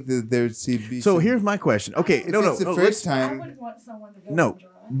would think that there'd be So some- here's my question. Okay, if no, it's the first I time. wouldn't want someone to go No, dry.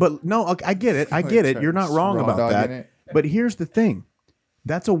 but no, okay, I get it. I get it. You're not wrong Raw about dogging that. it. But here's the thing.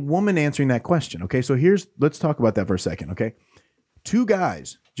 That's a woman answering that question. Okay, so let's talk about that for a second. Okay, two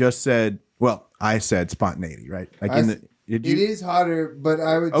guys just said. Well, I said spontaneity, right? Like It is hotter, but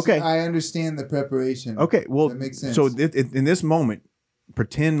I would. Okay. I understand the preparation. Okay, well, That makes sense. So in this moment,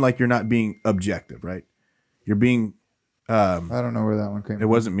 pretend like you're not being objective, right? You're being. I don't know where that one came It from.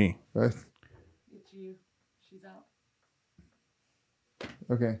 wasn't me. But, It's you. She's out.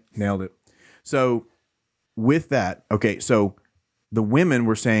 okay. Nailed it. So with that, okay, so the women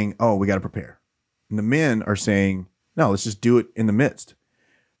were saying, "Oh, we got to prepare," and the men are saying, "No, let's just do it in the midst."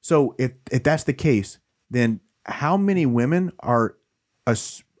 So if that's the case, then how many women are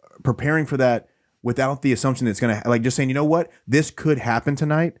preparing for that without the assumption that it's gonna like just saying, you know what, this could happen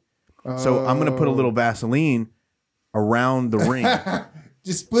tonight, so I'm gonna put a little Vaseline around the ring.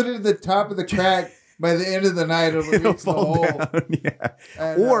 Just put it at the top of the crack. By the end of the night, it'll It'll reach the fall hole. down. Yeah.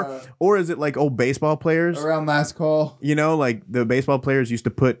 And, Or is it like old baseball players? around last call. You know, like the baseball players used to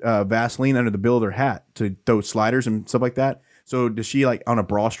put Vaseline under the bill of their hat to throw sliders and stuff like that. So does she like on a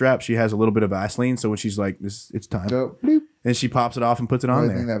bra strap? She has a little bit of Vaseline. So when she's like, it's time, Go, bloop. and she pops it off and puts it on I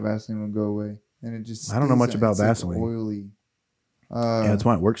there. think that Vaseline will go away, and it just. I don't know much about it's like Vaseline. oily. Yeah, that's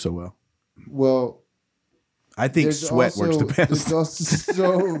why it works so well. Well, I think sweat works the best.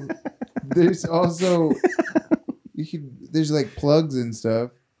 There's also there's like plugs and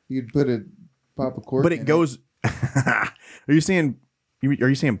stuff. You could pop a cork. But it goes. Are you saying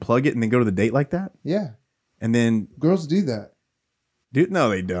plug it and then go to the date like that? Yeah, And then girls do that. dude, no,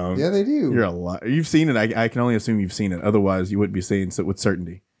 they don't. Yeah, they do. You're a lot. You've seen it. I can only assume you've seen it. Otherwise, you wouldn't be saying so with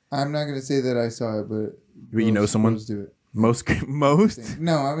certainty. I'm not gonna say that I saw it, but You know someone? girls do it. Most.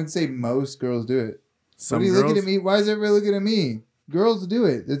 No, I would say most girls do it. Some what are you girls, looking at me? Why is everybody looking at me? Girls do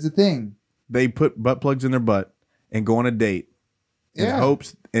it. It's a thing. They put butt plugs in their butt and go on a date in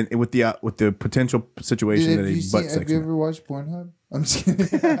hopes and with the potential situation that a butt sex. Have you ever watched Pornhub? I'm just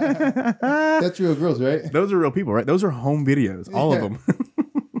kidding. That's real girls, right? Those are real people, right? Those are home videos, all of them.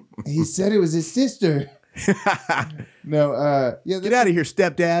 He said it was his sister. No, yeah. Get out of here,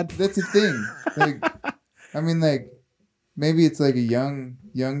 stepdad. That's a thing. Like, I mean, like, maybe it's like a young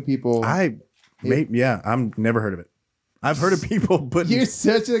people. I've never heard of it. I've heard of people putting. You're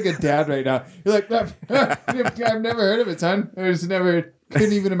such like a dad right now. You're like, I've never heard of it, son. I just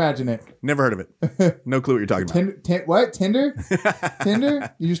couldn't even imagine it. Never heard of it. No clue what you're talking about. What? Tinder?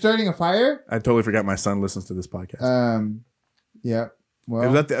 Tinder? You're starting a fire? I totally forgot my son listens to this podcast. Yeah.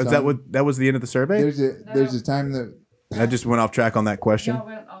 Well, that was the end of the survey? There's a time that I just went off track on that question. Y'all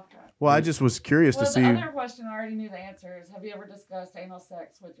went off track. Well, I just was curious to see. The other question I already knew the answer is: have you ever discussed anal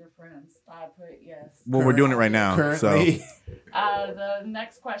sex with your friends? I put yes. Well, we're doing it right now. currently. So. The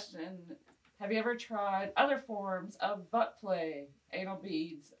next question: have you ever tried other forms of butt play, anal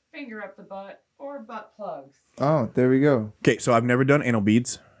beads, finger up the butt, or butt plugs? Oh, there we go. Okay, so I've never done anal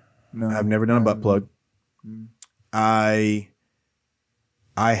beads. No, I've never done a butt plug. I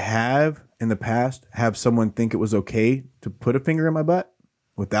have in the past have someone think it was okay to put a finger in my butt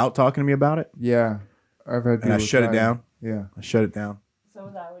without talking to me about it. Yeah, I've had. And I shut it down. Yeah, I shut it down.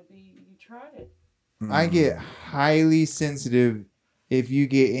 So that would be you tried it. I get highly sensitive if you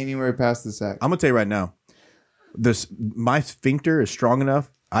get anywhere past the sack. I'm gonna tell you right now, my sphincter is strong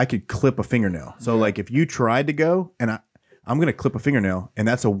enough. I could clip a fingernail. So like if you tried to go and I'm gonna clip a fingernail, and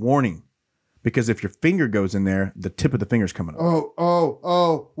that's a warning. Because if your finger goes in there, the tip of the finger's coming up.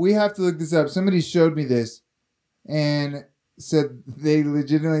 Oh, we have to look this up. Somebody showed me this and they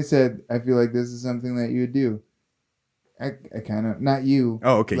legitimately said, I feel like this is something that you would do. I kind of, not you.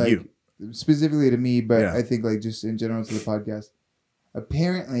 Oh, okay, like, you. Specifically to me, but Yeah. I think like just in general to the podcast.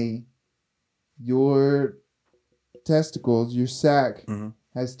 Apparently, your testicles, your sack,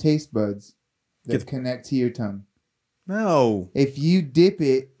 has taste buds that connect to your tongue. No. If you dip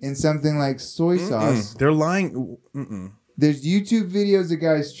it in something like soy sauce, they're lying. there's YouTube videos of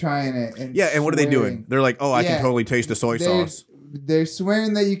guys trying it. And what are they doing? They're like, oh, I can totally taste the soy sauce. They're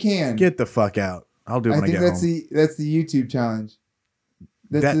swearing that you can. Get the fuck out. I'll do it when I get home. That's the YouTube challenge.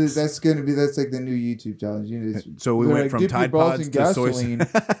 That's like the new YouTube challenge. So we went from Tide Pods to soy gasoline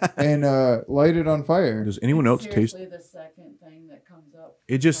and light it on fire. Does anyone else taste? Seriously, the second thing that comes up.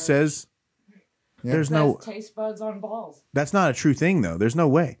 It just says. Yeah. There's no taste buds on balls. That's not a true thing, though. There's no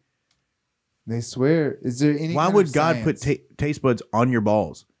way. They swear. Is there any? Why would God put taste buds on your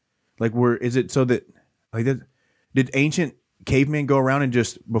balls? Like, is it so that like that? Did ancient cavemen go around and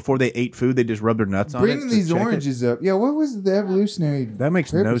just before they ate food, they just rub their nuts on it? Bringing these oranges up. Yeah. What was the evolutionary? That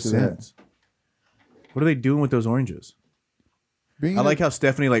makes no sense. What are they doing with those oranges? I like how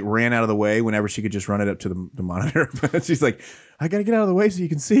Stephanie like ran out of the way whenever she could just run it up to the monitor. She's like, I gotta get out of the way so you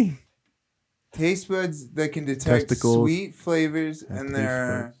can see. Taste buds that can detect sweet flavors and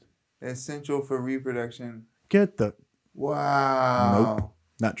they're essential for reproduction. Wow. Nope.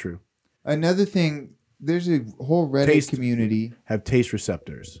 Not true. Another thing, there's a whole Reddit community. Have taste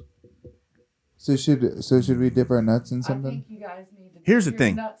receptors. So should we dip our nuts in something? I think you guys need to Here's the dip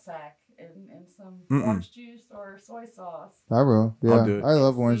thing. your nutsack in some orange juice or soy sauce. I will. Yeah. I'll do it. I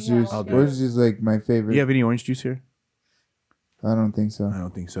love orange juice. Orange juice is like my favorite. Do you have any orange juice here? I don't think so. I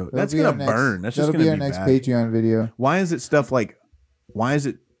don't think so. That's gonna burn. That's just that'll gonna be our be next bad. Patreon video. Why is it stuff like? Why is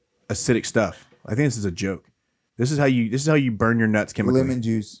it acidic stuff? I think this is a joke. This is how you burn your nuts chemically. Lemon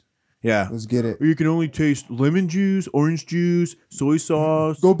juice. Yeah. Let's get it. You can only taste lemon juice, orange juice, soy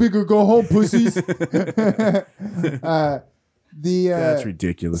sauce. Go big or go home, pussies. That's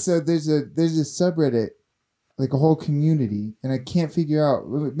ridiculous. So there's a subreddit, like a whole community, and I can't figure out.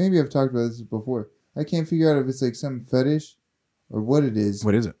 Maybe I've talked about this before. I can't figure out if it's like some fetish or what it is.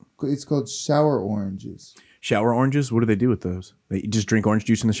 What is it? It's called shower oranges. Shower oranges? What do they do with those? They just drink orange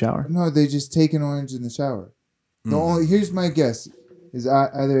juice in the shower? No, they just take an orange in the shower. Here's my guess is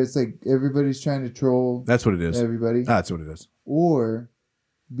either it's like everybody's trying to troll. That's what it is. Everybody. That's what it is. Or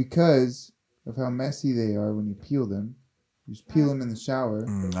because of how messy they are when you peel them, you just peel them in the shower.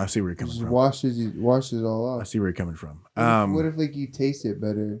 I see where you're coming from. Wash it all off. I see where you're coming from. What if like you taste it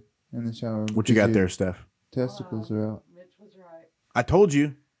better in the shower? What you got there, Steph? Testicles are out. Mitch was right. I told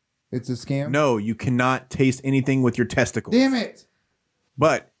you. It's a scam? No, you cannot taste anything with your testicles. Damn it.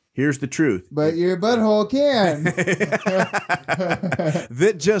 But here's the truth. But your butthole can.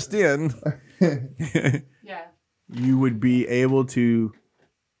 That just in. Yeah. You would be able to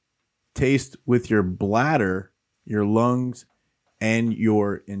taste with your bladder, your lungs, and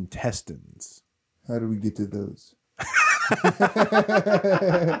your intestines. How do we get to those?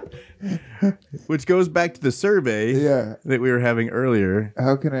 Which goes back to the survey that we were having earlier.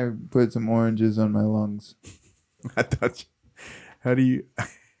 How can I put some oranges on my lungs? I thought, how do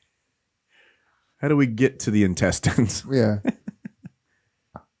we get to the intestines? Yeah.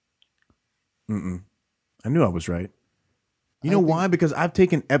 I knew I was right. You know why? Because I've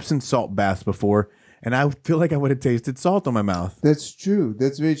taken Epsom salt baths before, and I feel like I would have tasted salt on my mouth. That's true.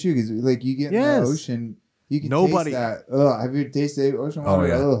 That's very true. Because like you get in the ocean, you can taste that. Have you tasted ocean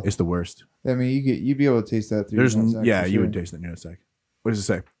water? Oh yeah, it's the worst. I mean, you'd be able to taste that through. You would taste it in a sec. What does it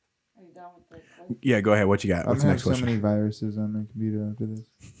say? Are you done with the quiz? Yeah, go ahead. What you got? What's the next question? so many viruses on my computer after this.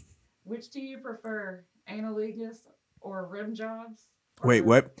 Which do you prefer, anal-legus or rim jobs? Wait,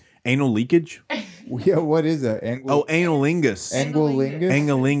 what? Anal leakage? Yeah, what is that? Analingus. Angolingus?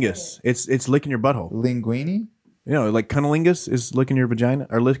 Analingus. It's licking your butthole. Linguini? You know, like cunnilingus is licking your vagina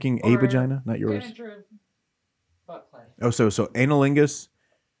or licking a vagina, not yours. Penetrative butt play. Oh, so analingus,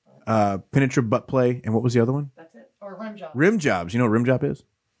 penetrative butt play, and what was the other one? That's it. Or rim jobs. Rim jobs. You know what rim job is?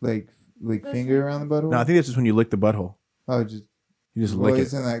 Like finger around the butthole? No, I think that's just when you lick the butthole. Oh, you just lick it.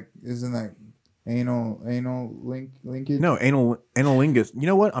 Isn't that anal linkage? No, analingus. You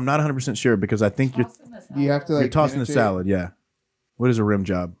know what? I'm not 100% sure because I think you're tossing the salad. Yeah. What is a rim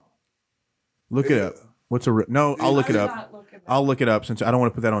job? Look it up. What's a rim? No, I'll look it up. I'll look it up since I don't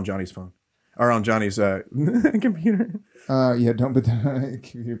want to put that on Johnny's phone or on Johnny's computer. Yeah, don't put that on the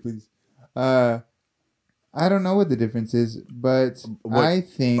computer, please. I don't know what the difference is, but I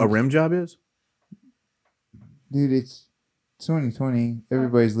think a rim job is. Dude, it's 2020.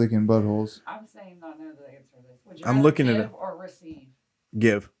 Everybody's licking buttholes. I'm saying not know the answer to this. Would you I'm looking at it. or receive?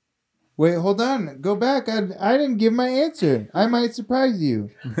 Give. Wait, hold on. Go back. I didn't give my answer. I might surprise you.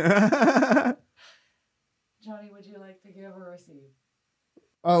 Johnny, would you like to give or receive?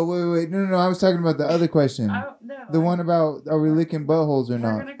 Oh, wait. No. I was talking about the other question. One about are we licking buttholes or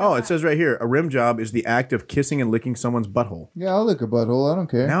not? Oh, it says right here, a rim job is the act of kissing and licking someone's butthole. Yeah, I'll lick a butthole. I don't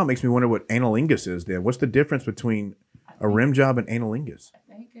care. Now it makes me wonder what analingus is then. What's the difference between a rim job and analingus? I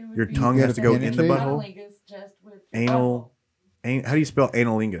think it would Your be tongue has to go in the butthole? Analingus just with Anal. How do you spell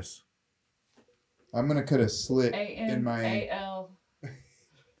analingus? I'm going to cut a slit in my...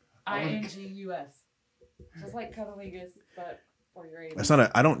 ANALINGUS. Just like cunnilingus, but for your anus. That's not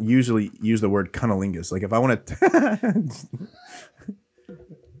I don't usually use the word cunnilingus. Like if I want to...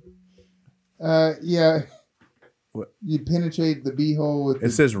 Yeah. What? You penetrate the beehole with...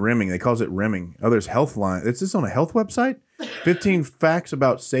 It says rimming. They calls it rimming. Oh, there's health line. Is this on a health website? 15 facts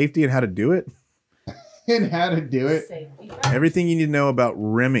about safety and how to do it? And how to do it. Everything you need to know about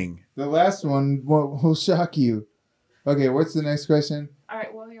rimming. The last one will shock you. Okay, what's the next question? All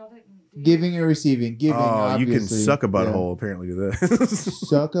right, well, y'all didn't... Giving or receiving? Giving, obviously. You can suck a butthole, apparently, to this.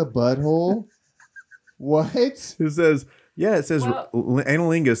 Suck a butthole? What? It says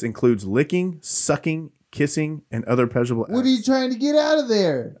analingus includes licking, sucking, kissing, and other pleasurable acts. What are you trying to get out of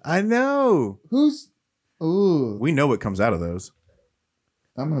there? I know. Ooh. We know what comes out of those.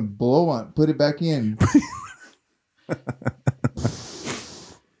 I'm going to blow on. Put it back in.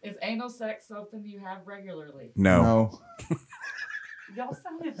 Is anal sex something you have regularly? No. Y'all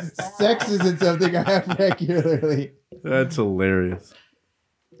sounded sad. Sex isn't something I have regularly. That's hilarious.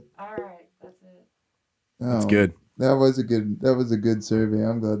 All right, that's it. That's good. That was a good survey.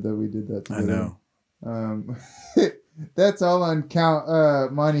 I'm glad that we did that together. I know. That's all on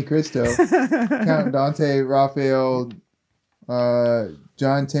Count Monte Cristo. Count Dante, Raphael,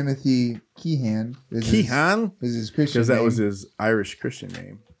 John Timothy Keehan. Keehan? Is his Christian name. Because that was his Irish Christian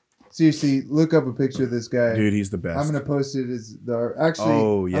name. Seriously, look up a picture of this guy. Dude, he's the best. I'm gonna post it as I'm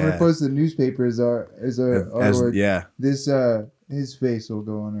gonna post the newspaper as our artwork. Yeah. This his face will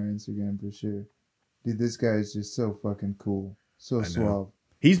go on our Instagram for sure. Dude, this guy is just so fucking cool. So suave.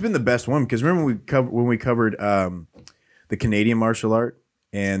 He's been the best one because remember when we covered the Canadian martial art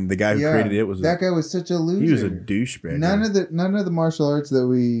and the guy who created it was that guy was such a loser. He was a douchebag. None of the martial arts that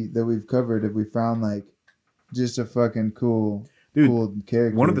we've covered have we found like just a fucking cool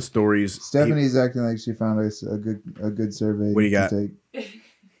character. One of the stories. Stephanie's acting like she found us a good survey. What do you got?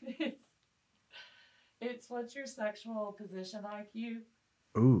 It's what's your sexual position IQ?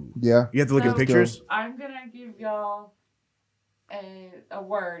 Ooh. Yeah. You have to look at pictures? I'm going to give y'all a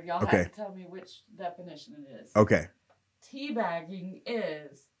word. Y'all have to tell me which definition it is. Okay. Teabagging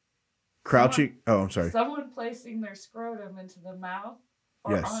is... Crouching. I'm sorry. Someone placing their scrotum into the mouth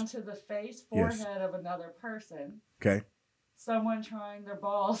or onto the face, forehead of another person. Okay. Someone trying their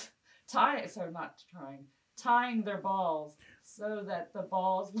balls... tying their balls so that the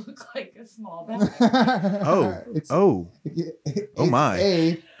balls look like a small bag.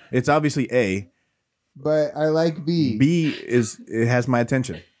 My. It's obviously A. But I like B. B it has my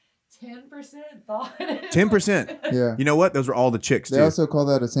attention. 10% thought. 10%. Yeah. You know what? Those were all the chicks too. They also call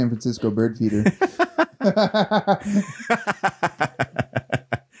that a San Francisco bird feeder.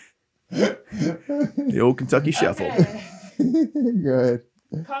 The old Kentucky Shuffle. Go ahead.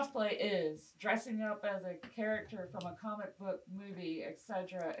 Cosplay is dressing up as a character from a comic book, movie,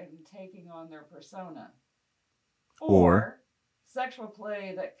 etc., and taking on their persona. Or sexual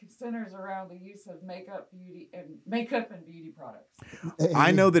play that centers around the use of makeup and beauty products.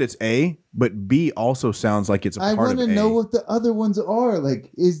 I know that it's A, but B also sounds like it's a part of A. I want to know what the other ones are.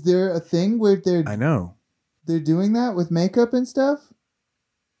 Like, is there a thing where they're doing that with makeup and stuff?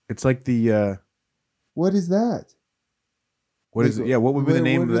 It's like the what is that? What is it? Yeah, what would be the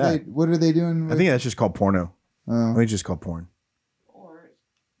name of that? What are they doing? I think that's just called porno. I think it's just called porn. Or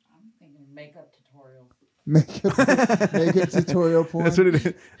I'm thinking makeup tutorial. Makeup tutorial porn. That's what it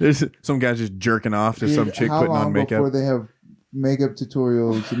is. There's some guys just jerking off to some chick putting on makeup. Before they have makeup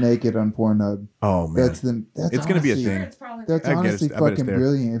tutorials naked on Pornhub? Oh man, that's it's going to be a thing. That's honestly fucking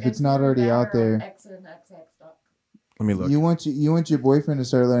brilliant. If it's not already out there, let me look. You want your boyfriend to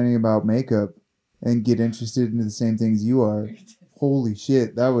start learning about makeup and get interested in the same things you are. Holy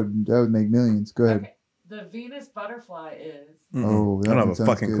shit, that would make millions. Go ahead. Okay. The Venus butterfly is. Oh, I don't have a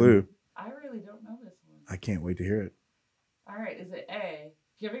fucking clue. I really don't know this one. I can't wait to hear it. All right, is it A,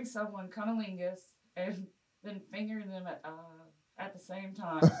 giving someone cunnilingus and then fingering them at the same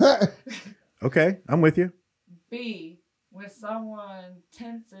time? Okay, I'm with you. B, when someone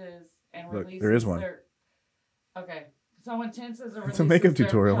tenses and Look, releases there is one. Okay, someone tenses or releases it's a makeup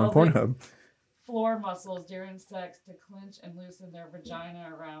tutorial on Pornhub. Floor muscles during sex to clench and loosen their vagina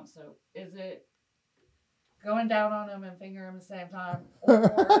around. So is it going down on them and fingering them at the same time, or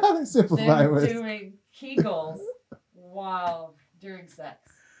them doing Kegels while during sex?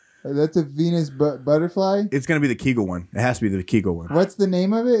 That's a Venus butterfly? It's going to be the Kegel one. It has to be the Kegel one. What's the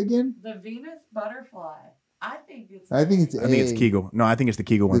name of it again? The Venus butterfly. I think it's Kegel. No, I think it's the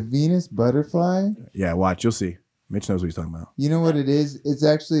Kegel one. The Venus butterfly? Yeah, watch. You'll see. Mitch knows what he's talking about. You know what it is? It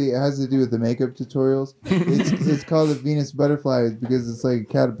has to do with the makeup tutorials. It's called the Venus butterfly because it's like a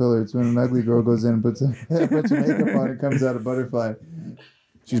caterpillar. It's when an ugly girl goes in and puts a bunch of makeup on and comes out a butterfly.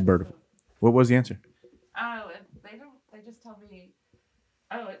 She's beautiful. What was the answer? Oh, they just tell me,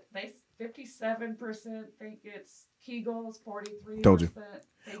 57% think it's Kegels, 43%. Told you.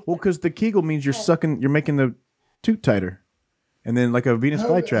 Well, because the Kegel means you're making the toot tighter. And then like a Venus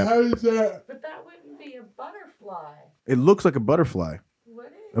flytrap. How is that? But that wouldn't be a butterfly. It looks like a butterfly. Would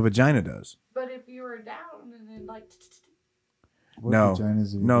it? A vagina does. But if you were down and then like... No,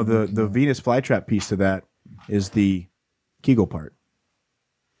 the Venus flytrap piece to that is the Kegel part.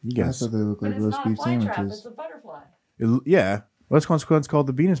 You guess. I thought they look like roast beef sandwiches. It's a butterfly. Yeah. Well, that's called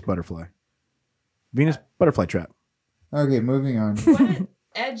the Venus butterfly. Venus butterfly trap. Okay, moving on. What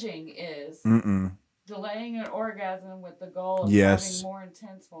edging is delaying an orgasm with the goal of having a more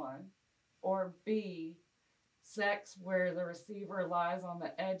intense one. Or B, sex where the receiver lies on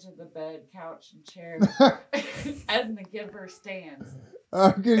the edge of the bed, couch, and chair and the giver stands.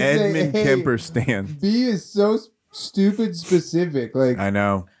 Edmund Kemper stands. B is so stupid specific. Like, I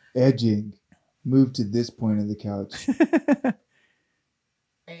know. Edging. Move to this point of the couch.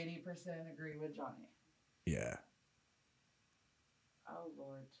 80% agree with Johnny. Yeah. Oh,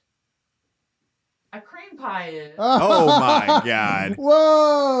 Lord. A cream pie is. Oh, my God.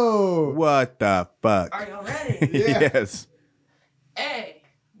 Whoa. What the fuck? Are y'all ready? Yes. A,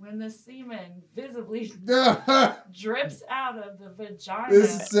 when the semen visibly drips out of the vagina.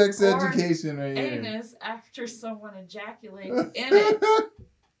 This is sex education right here. Anus after someone ejaculates in it.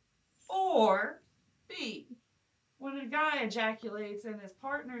 Or B, when a guy ejaculates in his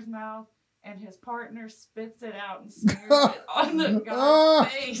partner's mouth and his partner spits it out and smears it on the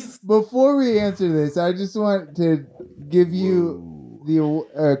guy's face. Before we answer this, I just want to give you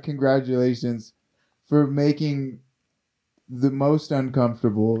the congratulations for making the most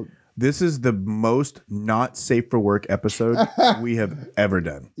uncomfortable This is the most not safe for work episode we have ever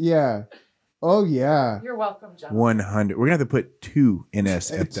done. Yeah. Oh, yeah. You're welcome, John. 100. We're going to have to put 2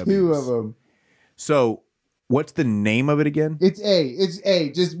 NSFWs. 2 of them. So, what's the name of it again? It's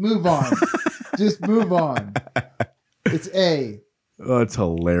A. Just move on. Just move on. It's A. Oh, it's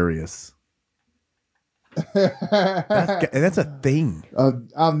hilarious. That's a thing.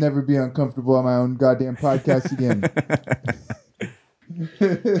 I'll never be uncomfortable on my own goddamn podcast again.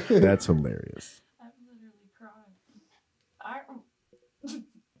 That's hilarious. I'm literally crying.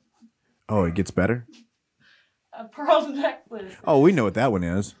 Oh, it gets better? A pearl necklace. Oh, we know what that one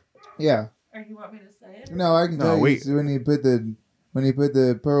is. Yeah. Or you want me to say it? No, I can tell you. So when he put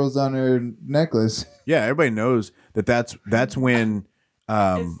the pearls on her necklace. Yeah, everybody knows that's when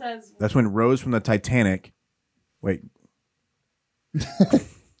it says, that's when Rose from the Titanic. Wait.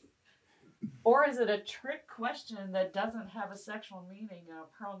 Or is it a trick question that doesn't have a sexual meaning? A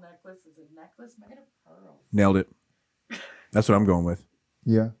pearl necklace is a necklace made of pearls. Nailed it. That's what I'm going with.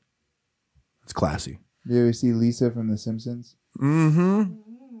 Yeah. It's classy. You ever see Lisa from The Simpsons? Mm-hmm.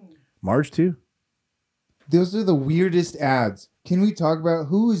 Marge too. Those are the weirdest ads. Can we talk about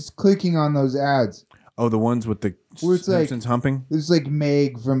who is clicking on those ads? Oh, the ones with the Simpsons humping? It's like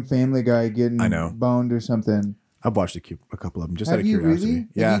Meg from Family Guy getting boned or something. I've watched a couple of them just out of curiosity. Have you really?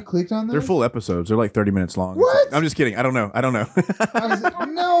 Yeah. Have you clicked on those? They're full episodes. They're like 30 minutes long. What? I'm just kidding. I don't know. No.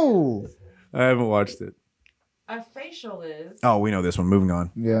 I haven't watched it. A facial is. Oh, we know this one. Moving on.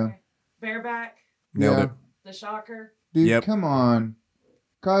 Yeah. Bareback. Nailed it. The shocker. Dude, come on.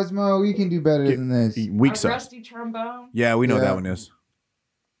 Cosmo, we can do better than this. Weeks up. Rusty trombone. Yeah, we know what that one is.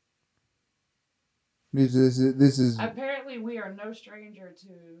 This is. Apparently, we are no stranger to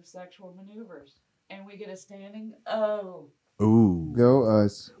sexual maneuvers. And we get a standing O. Ooh. Go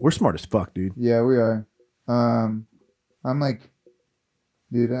us. We're smart as fuck, dude. Yeah, we are. I'm like,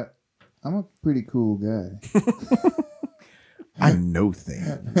 dude, I'm a pretty cool guy. I know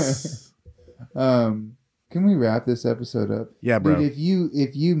things. Can we wrap this episode up? Yeah, bro. Dude,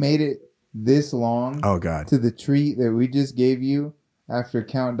 if you made it this long, oh god, to the treat that we just gave you after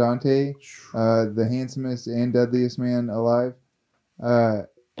Count Dante, the handsomest and deadliest man alive,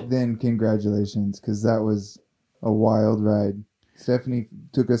 then congratulations, because that was a wild ride. Stephanie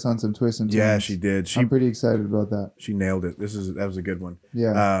took us on some twists and turns. Yeah, she did. I'm pretty excited about that. She nailed it. That was a good one.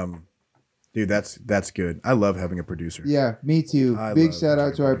 Yeah. Dude, that's good. I love having a producer. Yeah, me too. Big shout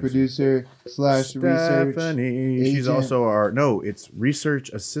out to our producer / research. Stephanie. She's also it's research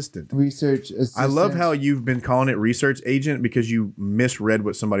assistant. Research assistant. I love how you've been calling it research agent because you misread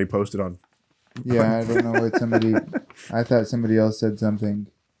what somebody posted on. Yeah, I don't know what I thought somebody else said something.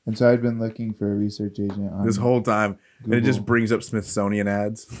 And so I'd been looking for a research agent on this whole time. Google. And it just brings up Smithsonian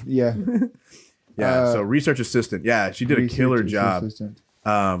ads. Yeah. Yeah. So research assistant. Yeah, she did a killer job.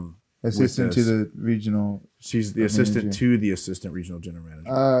 Assistant to the regional. She's the assistant to the assistant regional general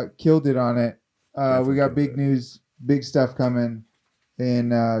manager. Killed it on it. We got big news, big stuff coming. And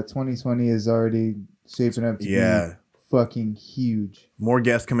 2020 is already shaping up to be fucking huge. More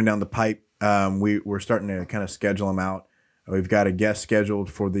guests coming down the pipe. We're starting to kind of schedule them out. We've got a guest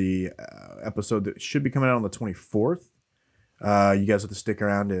scheduled for the episode that should be coming out on the 24th. You guys have to stick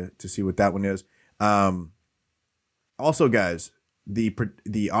around to see what that one is. Also, guys,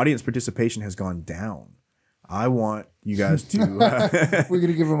 the audience participation has gone down. I want you guys to. We're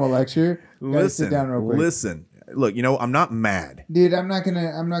gonna give them a lecture. Listen, sit down real quick. Listen. Look, I'm not mad, dude. I'm not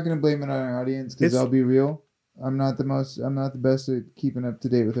gonna blame it on our audience because I'll be real. I'm not the best at keeping up to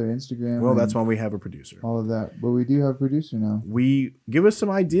date with our Instagram. Well, that's why we have a producer. All of that. But we do have a producer now. We give us some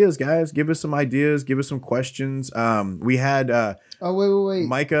ideas, guys. Give us some ideas. Give us some questions. We had wait.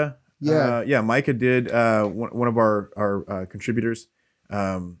 Micah. Micah did one of our contributors.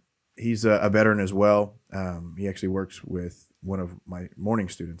 He's a veteran as well. He actually works with one of my morning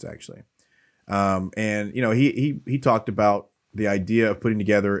students, actually. And he talked about the idea of putting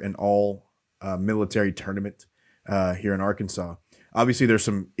together an all military tournament here in Arkansas. Obviously, there's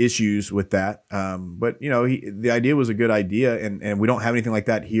some issues with that, but the idea was a good idea, and we don't have anything like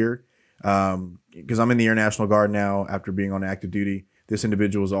that here because I'm in the Air National Guard now after being on active duty. This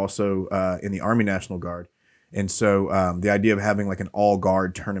individual is also in the Army National Guard, and so the idea of having like an all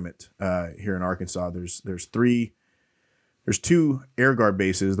guard tournament here in Arkansas. There's two Air Guard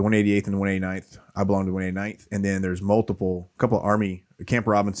bases, the 188th and the 189th. I belong to the 189th, and then there's couple of Army. Camp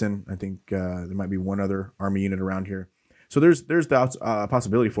Robinson, I think there might be one other Army unit around here. So there's the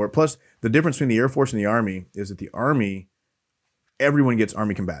possibility for it. Plus, the difference between the Air Force and the Army is that the Army, everyone gets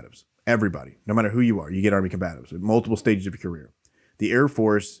Army combatives. Everybody, no matter who you are, you get Army combatives at multiple stages of your career. The Air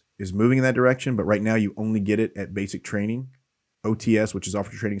Force is moving in that direction, but right now you only get it at basic training. OTS, which is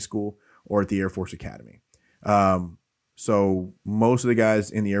Officer Training School, or at the Air Force Academy. So most of the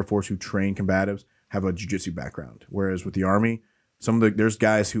guys in the Air Force who train combatives have a jiu-jitsu background, whereas with the Army, there's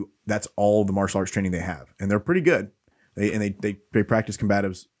guys who that's all the martial arts training they have, and they're pretty good. They practice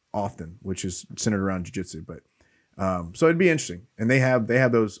combatives often, which is centered around jiu-jitsu. But so it'd be interesting, and they have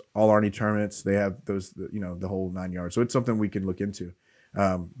those all Army tournaments. They have those, the whole 9 yards. So it's something we can look into.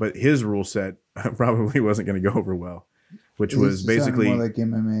 But his rule set probably wasn't going to go over well, which was basically more like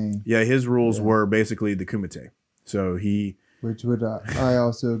MMA. Yeah, his rules were basically the kumite. So which would I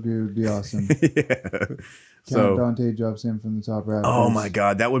also agree would be awesome. Yeah. So Dante drops in from the top rafters. Oh my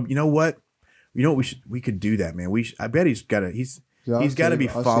God, that would. You know what we could do that, man. I bet he's got to be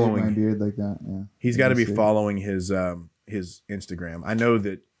following my beard like that. Yeah, he's got to be following his Instagram. I know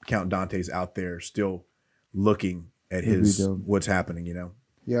that Count Dante's out there still looking at what's happening.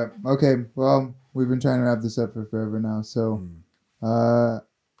 Yeah. Okay. Well, we've been trying to wrap this up for forever now, so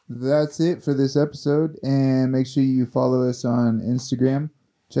that's it for this episode. And make sure you follow us on Instagram.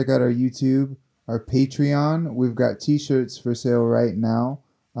 Check out our YouTube, our Patreon. We've got T-shirts for sale right now.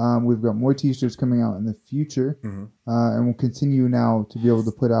 We've got more T-shirts coming out in the future, and we'll continue now to be able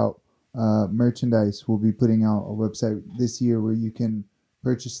to put out merchandise. We'll be putting out a website this year where you can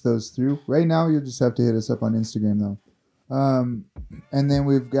purchase those through. Right now, you'll just have to hit us up on Instagram, though. And then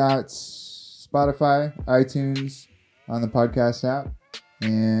we've got Spotify, iTunes on the podcast app,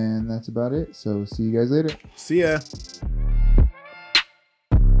 and that's about it. So see you guys later. See ya.